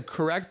provide a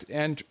correct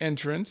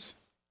entrance,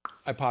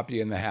 I pop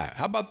you in the hat.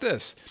 How about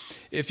this?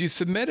 If you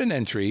submit an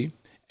entry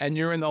and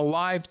you're in the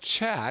live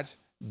chat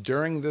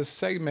during this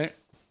segment,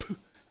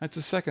 that's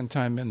the second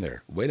time in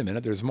there. Wait a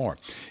minute, there's more.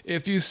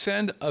 If you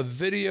send a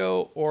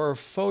video or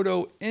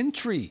photo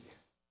entry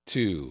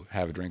to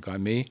Have a Drink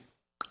on Me,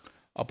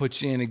 I'll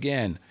put you in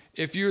again.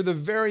 If you're the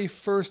very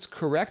first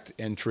correct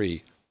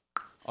entry,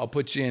 I'll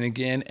put you in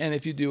again. And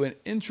if you do an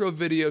intro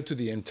video to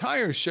the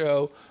entire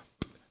show,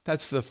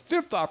 that's the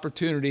fifth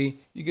opportunity.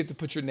 You get to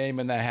put your name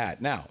in the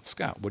hat. Now,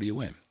 Scott, what do you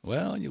win?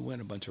 Well, you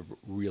win a bunch of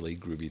really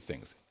groovy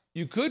things.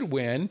 You could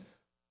win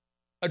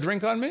a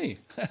drink on me.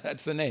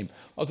 That's the name.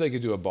 I'll take you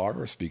to a bar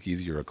or a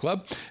speakeasy or a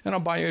club, and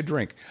I'll buy you a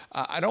drink.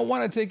 I don't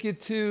want to take you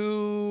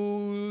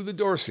to the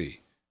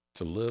Dorsey.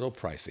 It's a little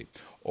pricey.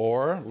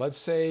 Or let's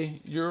say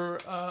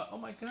you're, oh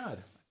my God,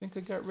 I think I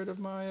got rid of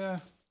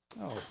my,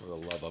 oh, for the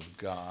love of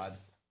God.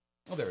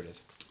 Oh, there it is.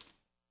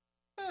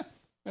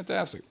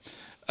 Fantastic.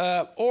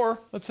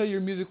 Or let's say you're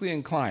musically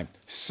inclined.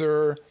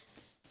 Sir,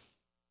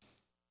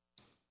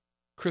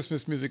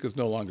 Christmas music is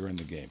no longer in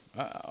the game.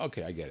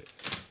 Okay, I get it.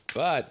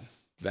 But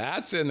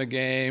that's in the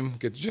game.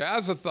 Get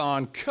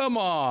Jazzathon. Come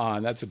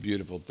on. That's a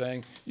beautiful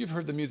thing. You've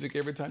heard the music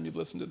every time you've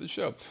listened to the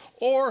show.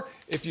 Or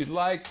if you'd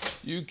like,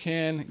 you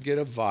can get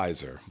a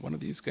visor. One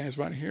of these guys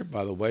right here,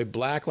 by the way.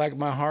 Black like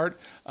my heart.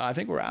 I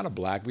think we're out of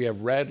black. We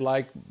have red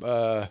like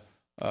my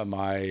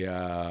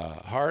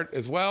heart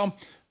as well.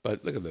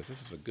 But look at this.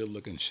 This is a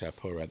good-looking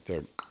chapeau right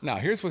there. Now,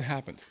 here's what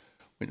happens.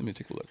 Wait, let me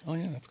take a look. Oh,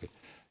 yeah, that's good.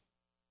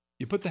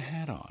 You put the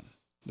hat on.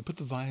 You put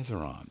the visor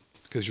on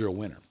because you're a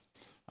winner.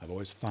 I've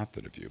always thought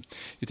that of you.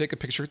 You take a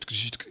picture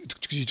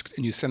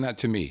and you send that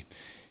to me.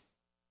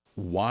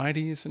 Why do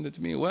you send it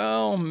to me?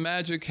 Well,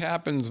 magic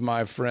happens,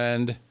 my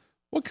friend.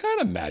 What kind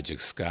of magic,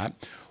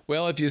 Scott?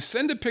 Well, if you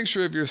send a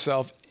picture of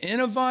yourself in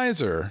a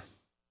visor,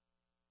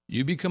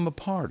 you become a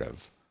part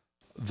of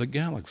the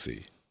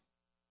galaxy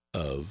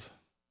of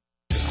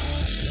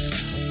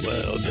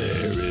Well,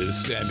 there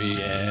is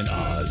Sammy and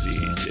Ozzy,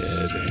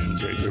 Deb and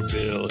Gregor,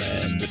 Bill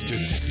and Mr.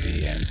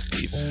 Testy and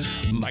Steve,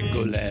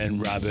 Michael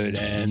and Robert,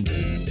 and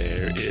then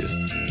there is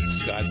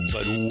Scott.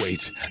 But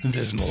wait,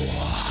 there's more.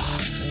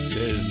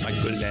 There's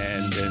Michael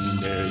and then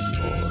there's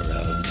more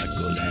of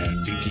Michael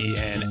and Pinky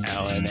and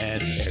Alan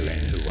and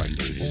Aaron, who are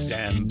nudists,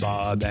 and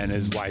Bob and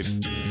his wife.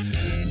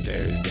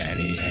 There's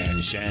Danny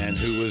and Shan,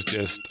 who was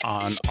just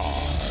on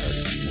our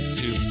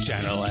YouTube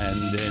channel,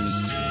 and then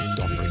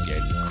don't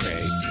forget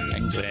Craig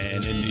and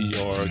Glenn in New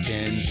York,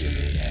 and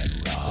Jimmy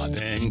and Rob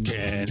and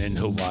Ken in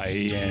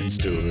Hawaii, and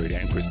Stuart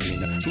and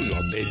Christina, whose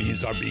all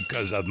babies are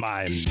because of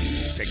my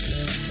music.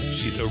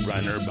 She's a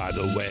runner, by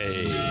the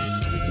way.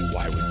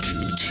 Why would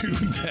you do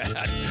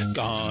that?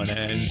 Don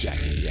and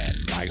Jackie and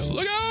Michael,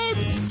 look out!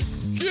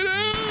 Get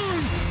out!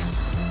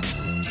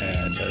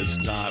 And let's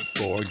not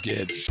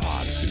forget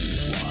Pops,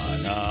 who's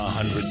won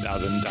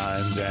 100,000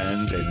 times.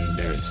 And then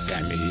there's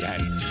Sammy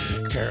and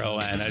Carol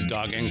and a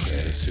dog, and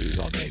Chris, who's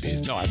all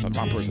babies. No, that's not the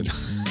wrong person.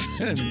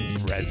 And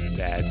Brett's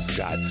dad,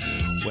 Scott,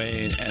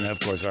 Wayne, and of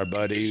course our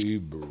buddy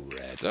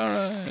Brett. All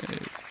right.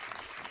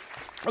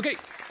 Okay.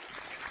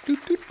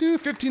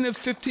 15 of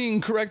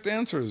 15 correct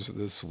answers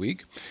this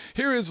week.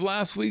 Here is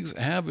last week's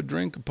Have a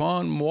Drink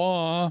Upon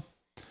Moi.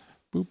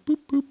 Boop,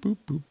 boop, boop, boop,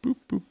 boop, boop,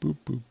 boop, boop,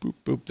 boop, boop,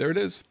 boop. There it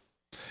is.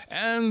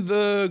 And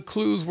the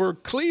clues were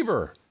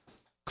cleaver,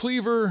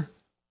 cleaver,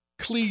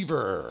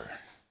 cleaver.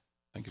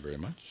 Thank you very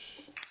much.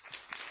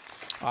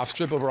 Off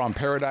strip over on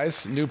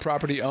Paradise, new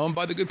property owned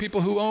by the good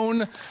people who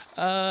own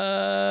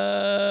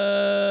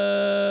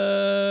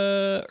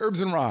Herbs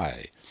and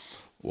Rye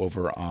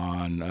over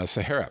on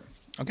Sahara.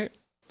 Okay,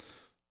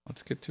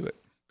 let's get to it.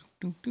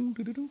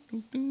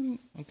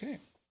 Okay.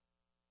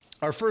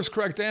 Our first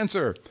correct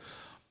answer,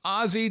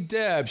 Ozzy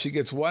Deb. She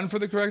gets 1 for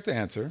the correct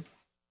answer.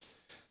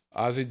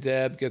 Ozzy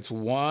Deb gets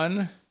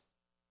 1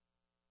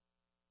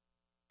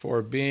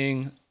 for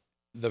being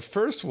the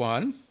first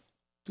one.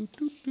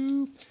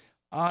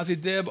 Ozzy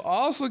Deb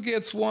also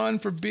gets 1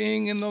 for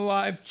being in the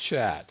live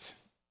chat.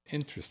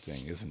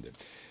 Interesting, isn't it?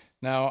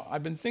 Now,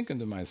 I've been thinking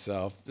to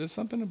myself, there's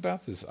something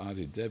about this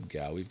Ozzy Deb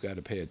gal we've got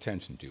to pay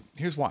attention to.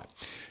 Here's why.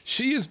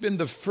 She has been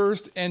the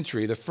first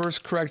entry, the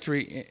first correct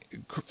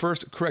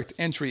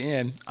entry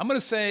in, I'm going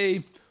to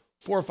say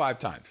 4 or 5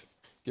 times,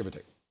 give or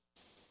take.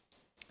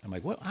 I'm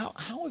like, well,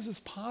 how is this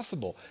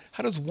possible?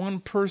 How does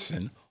one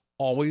person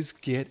always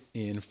get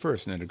in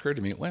first? And it occurred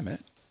to me, wait a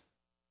minute,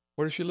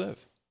 where does she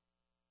live?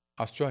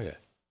 Australia.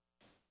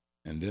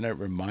 And then it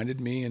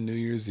reminded me in New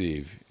Year's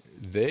Eve,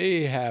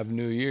 they have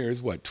New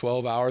Year's,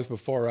 12 hours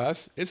before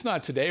us? It's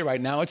not today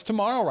right now, it's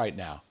tomorrow right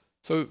now.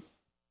 So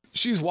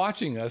she's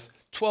watching us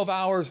 12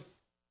 hours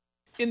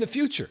in the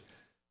future.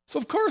 So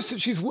of course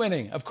she's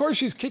winning. Of course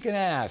she's kicking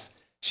ass.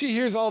 She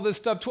hears all this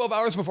stuff 12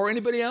 hours before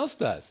anybody else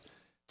does.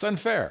 It's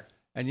unfair.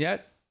 And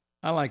yet,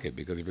 I like it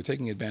because if you're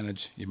taking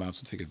advantage, you might as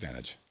well take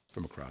advantage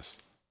from across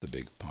the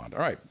big pond. All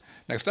right,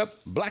 next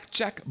up,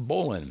 Blackjack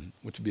Bolin,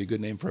 which would be a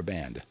good name for a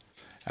band.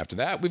 After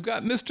that, we've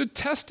got Mr.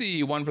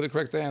 Testy, 1 for the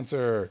correct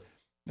answer.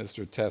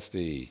 Mr.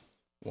 Testy,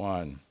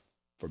 1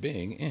 for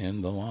being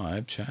in the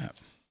live chat.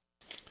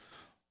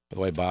 By the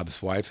way,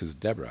 Bob's wife is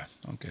Deborah.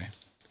 Okay.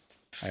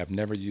 I have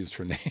never used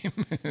her name.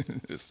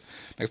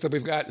 Next up,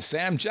 we've got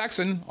Sam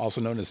Jackson,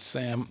 also known as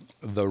Sam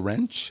the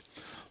Wrench.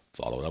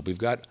 Followed up, we've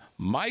got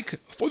Mike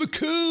for the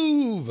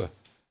Coove.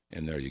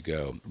 And there you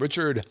go.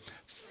 Richard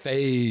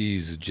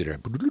Phase Jitter.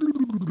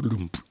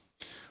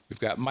 We've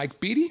got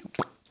Mike Beatty.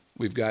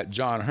 We've got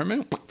John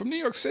Herman from New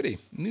York City.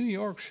 New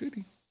York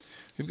City.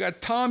 We've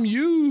got Tom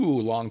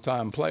Yu,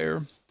 longtime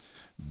player.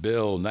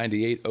 Bill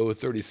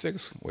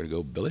 98036. Way to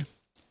go, Billy.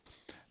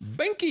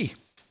 Benky,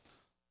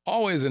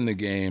 always in the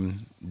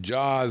game.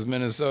 Jaws,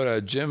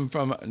 Minnesota. Jim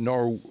from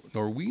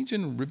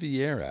Norwegian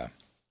Riviera.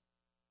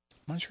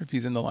 I'm not sure if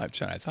he's in the live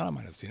chat. I thought I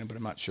might have seen him, but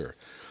I'm not sure.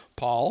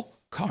 Paul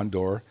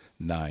Condor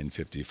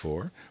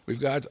 954. We've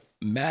got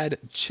Mad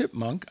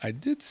Chipmunk. I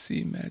did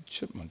see Mad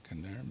Chipmunk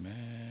in there.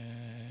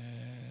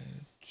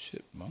 Mad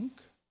Chipmunk.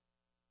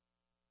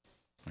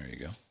 There you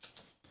go.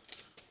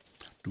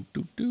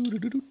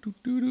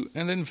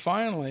 And then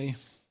finally,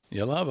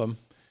 you love him.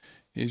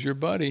 He's your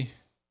buddy.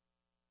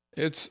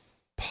 It's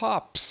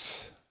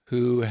Pops,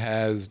 who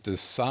has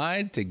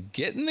decided to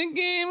get in the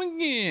game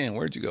again.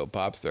 Where'd you go,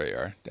 Pops? There you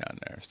are, down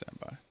there. Stand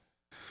by.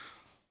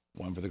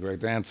 1 for the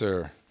correct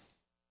answer.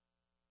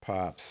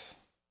 Pops.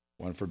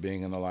 1 for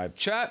being in the live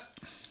chat.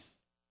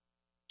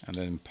 And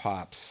then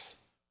Pops.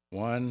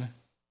 1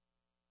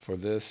 for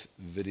this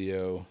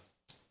video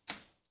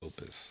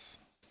opus.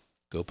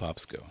 Go,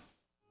 Pops, go.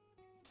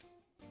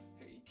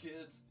 Hey,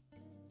 kids.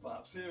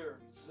 Pops here,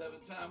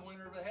 7-time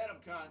winner of a Haddam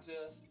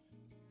contest.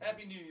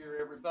 Happy New Year,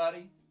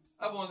 everybody.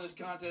 I've won this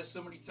contest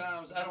so many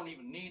times, I don't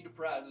even need the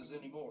prizes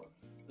anymore.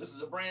 This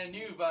is a brand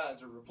new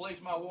visor,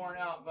 replace my worn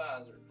out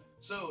visor.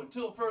 So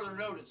until further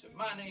notice, if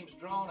my name's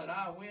drawn and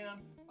I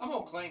win, I'm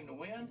gonna claim to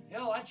win.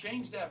 Hell, I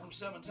changed that from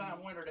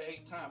 7-time winner to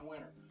 8-time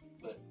winner.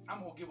 But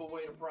I'm gonna give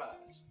away the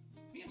prize.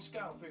 Me and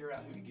Scott will figure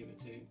out who to give it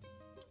to.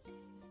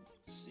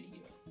 See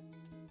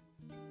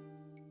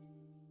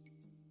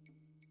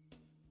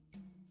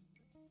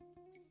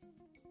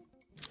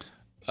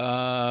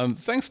ya.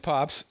 Thanks,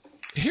 Pops.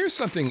 Here's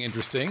something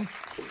interesting.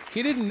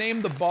 He didn't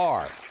name the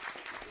bar.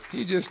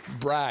 He just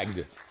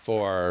bragged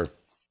for,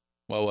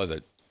 what was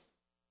it?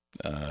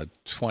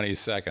 20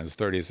 seconds,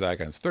 30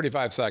 seconds,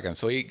 35 seconds.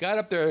 So he got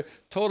up there,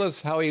 told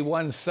us how he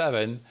won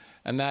 7,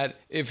 and that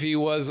if he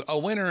was a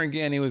winner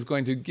again, he was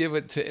going to give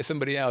it to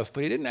somebody else.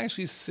 But he didn't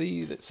actually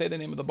say the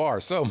name of the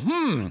bar. So,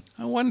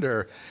 I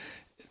wonder,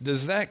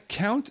 does that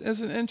count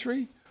as an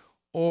entry?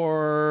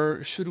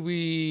 Or should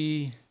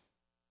we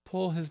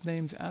pull his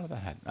names out of the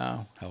hat?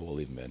 Oh, hell, we'll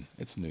leave him in.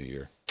 It's New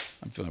Year.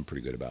 I'm feeling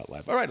pretty good about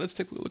life. All right, let's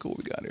take a look at what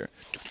we got here.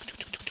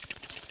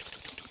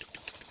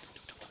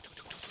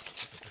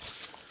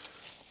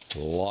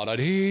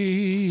 La-da-dee,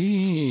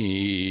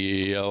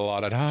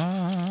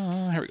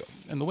 la-da-da. Here we go.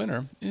 And the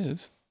winner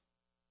is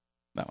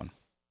that one.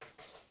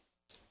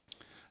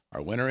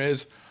 Our winner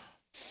is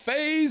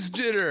Phase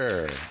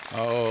Jitter.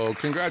 Oh,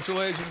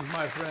 congratulations,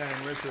 my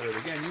friend Richard.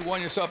 Again, you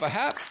won yourself a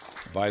hat,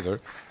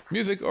 visor,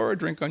 music, or a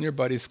drink on your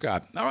buddy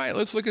Scott. All right,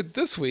 let's look at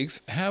this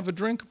week's Have a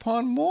Drink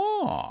Upon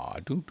Moi.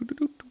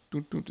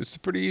 It's a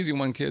pretty easy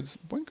one, kids.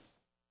 Boink.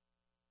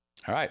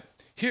 All right,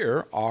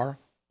 here are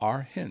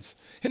our hints.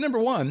 Hint number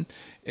 1,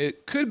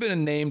 it could have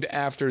been named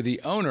after the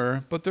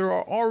owner, but there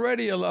are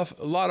already a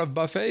lot of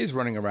buffets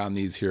running around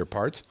these here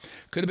parts.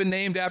 Could have been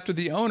named after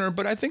the owner,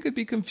 but I think it'd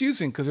be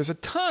confusing because there's a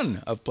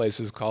ton of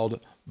places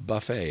called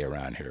buffet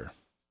around here.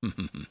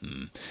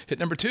 Hit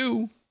number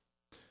 2,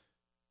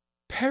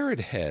 parrot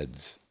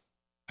heads,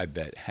 I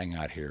bet, hang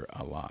out here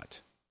a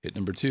lot. Hit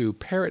number 2,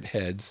 parrot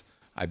heads,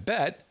 I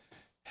bet,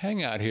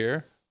 hang out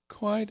here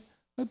quite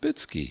a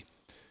bitski.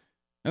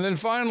 And then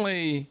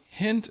finally,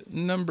 hint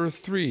number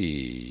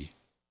 3,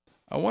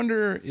 I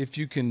wonder if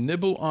you can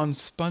nibble on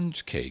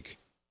sponge cake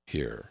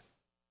here.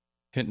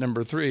 Hint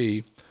number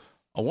 3,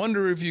 I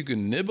wonder if you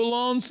can nibble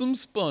on some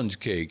sponge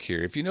cake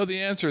here. If you know the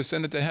answer,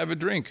 send it to Have a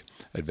Drink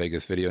at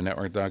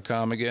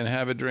VegasVideoNetwork.com. Again,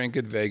 Have a Drink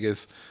at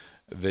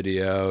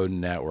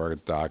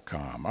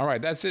VegasVideoNetwork.com. All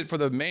right, that's it for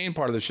the main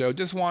part of the show.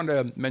 Just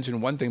wanted to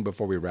mention one thing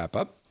before we wrap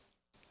up.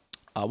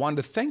 I wanted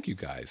to thank you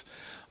guys.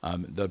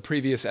 The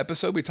previous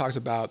episode, we talked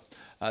about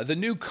the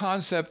new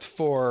concept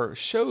for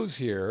shows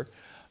here,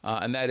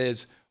 and that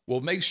is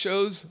we'll make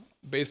shows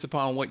based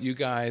upon what you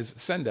guys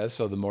send us.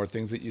 So the more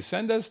things that you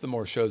send us, the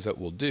more shows that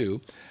we'll do.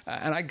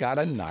 And I got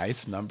a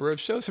nice number of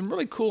shows, some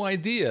really cool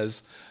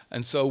ideas.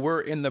 And so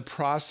we're in the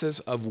process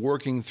of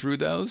working through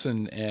those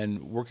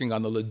and working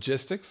on the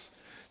logistics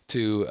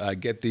to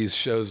get these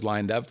shows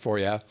lined up for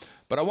you.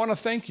 But I want to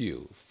thank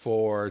you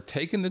for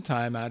taking the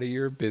time out of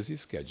your busy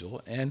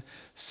schedule and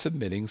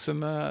submitting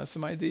some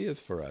ideas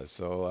for us.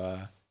 So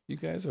you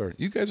guys are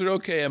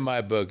okay in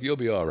my book. You'll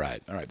be all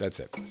right. All right,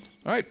 that's it.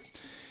 All right.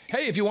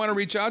 Hey, if you want to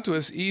reach out to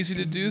us, easy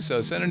to do so.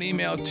 Send an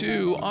email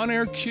to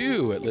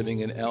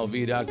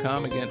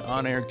onairq@livinginlv.com. Again,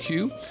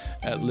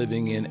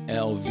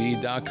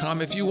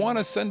 onairq@livinginlv.com. If you want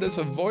to send us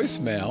a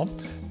voicemail,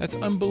 that's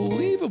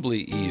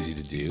unbelievably easy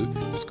to do.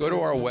 Just go to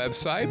our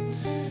website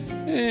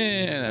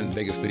and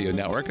Vegas Video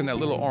Network, and that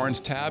little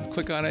orange tab,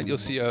 click on it. You'll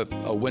see a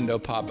window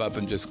pop up,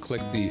 and just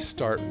click the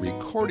Start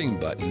Recording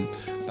button.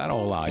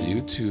 That'll allow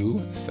you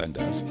to send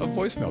us a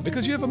voicemail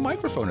because you have a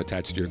microphone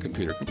attached to your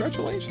computer.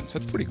 Congratulations.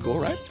 That's pretty cool,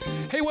 right?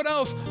 Hey, what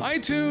else?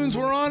 iTunes,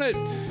 we're on it.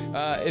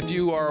 If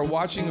you are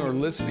watching or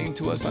listening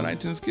to us on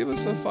iTunes, give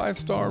us a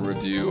 5-star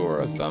review or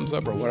a thumbs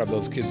up or whatever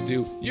those kids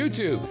do.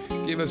 YouTube,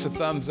 give us a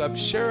thumbs up.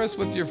 Share us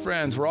with your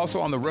friends. We're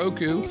also on the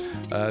Roku,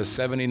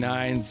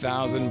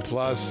 79,000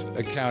 plus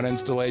account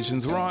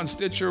installations. We're on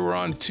Stitcher. We're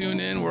on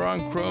TuneIn. We're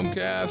on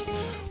Chromecast.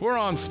 We're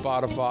on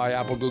Spotify,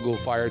 Apple, Google,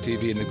 Fire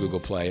TV, and the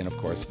Google Play, and of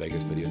course,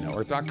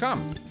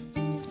 VegasVideoNetwork.com.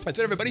 That's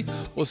it, everybody.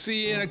 We'll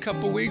see you in a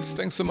couple weeks.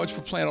 Thanks so much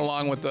for playing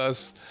along with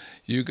us.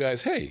 You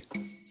guys, hey,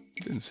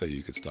 didn't say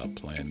you could stop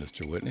playing,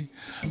 Mr. Whitney.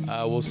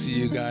 We'll see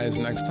you guys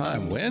next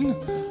time. When?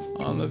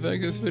 On the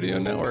Vegas Video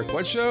Network.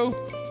 What show?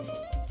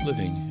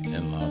 Living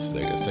in Las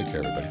Vegas. Take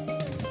care, everybody.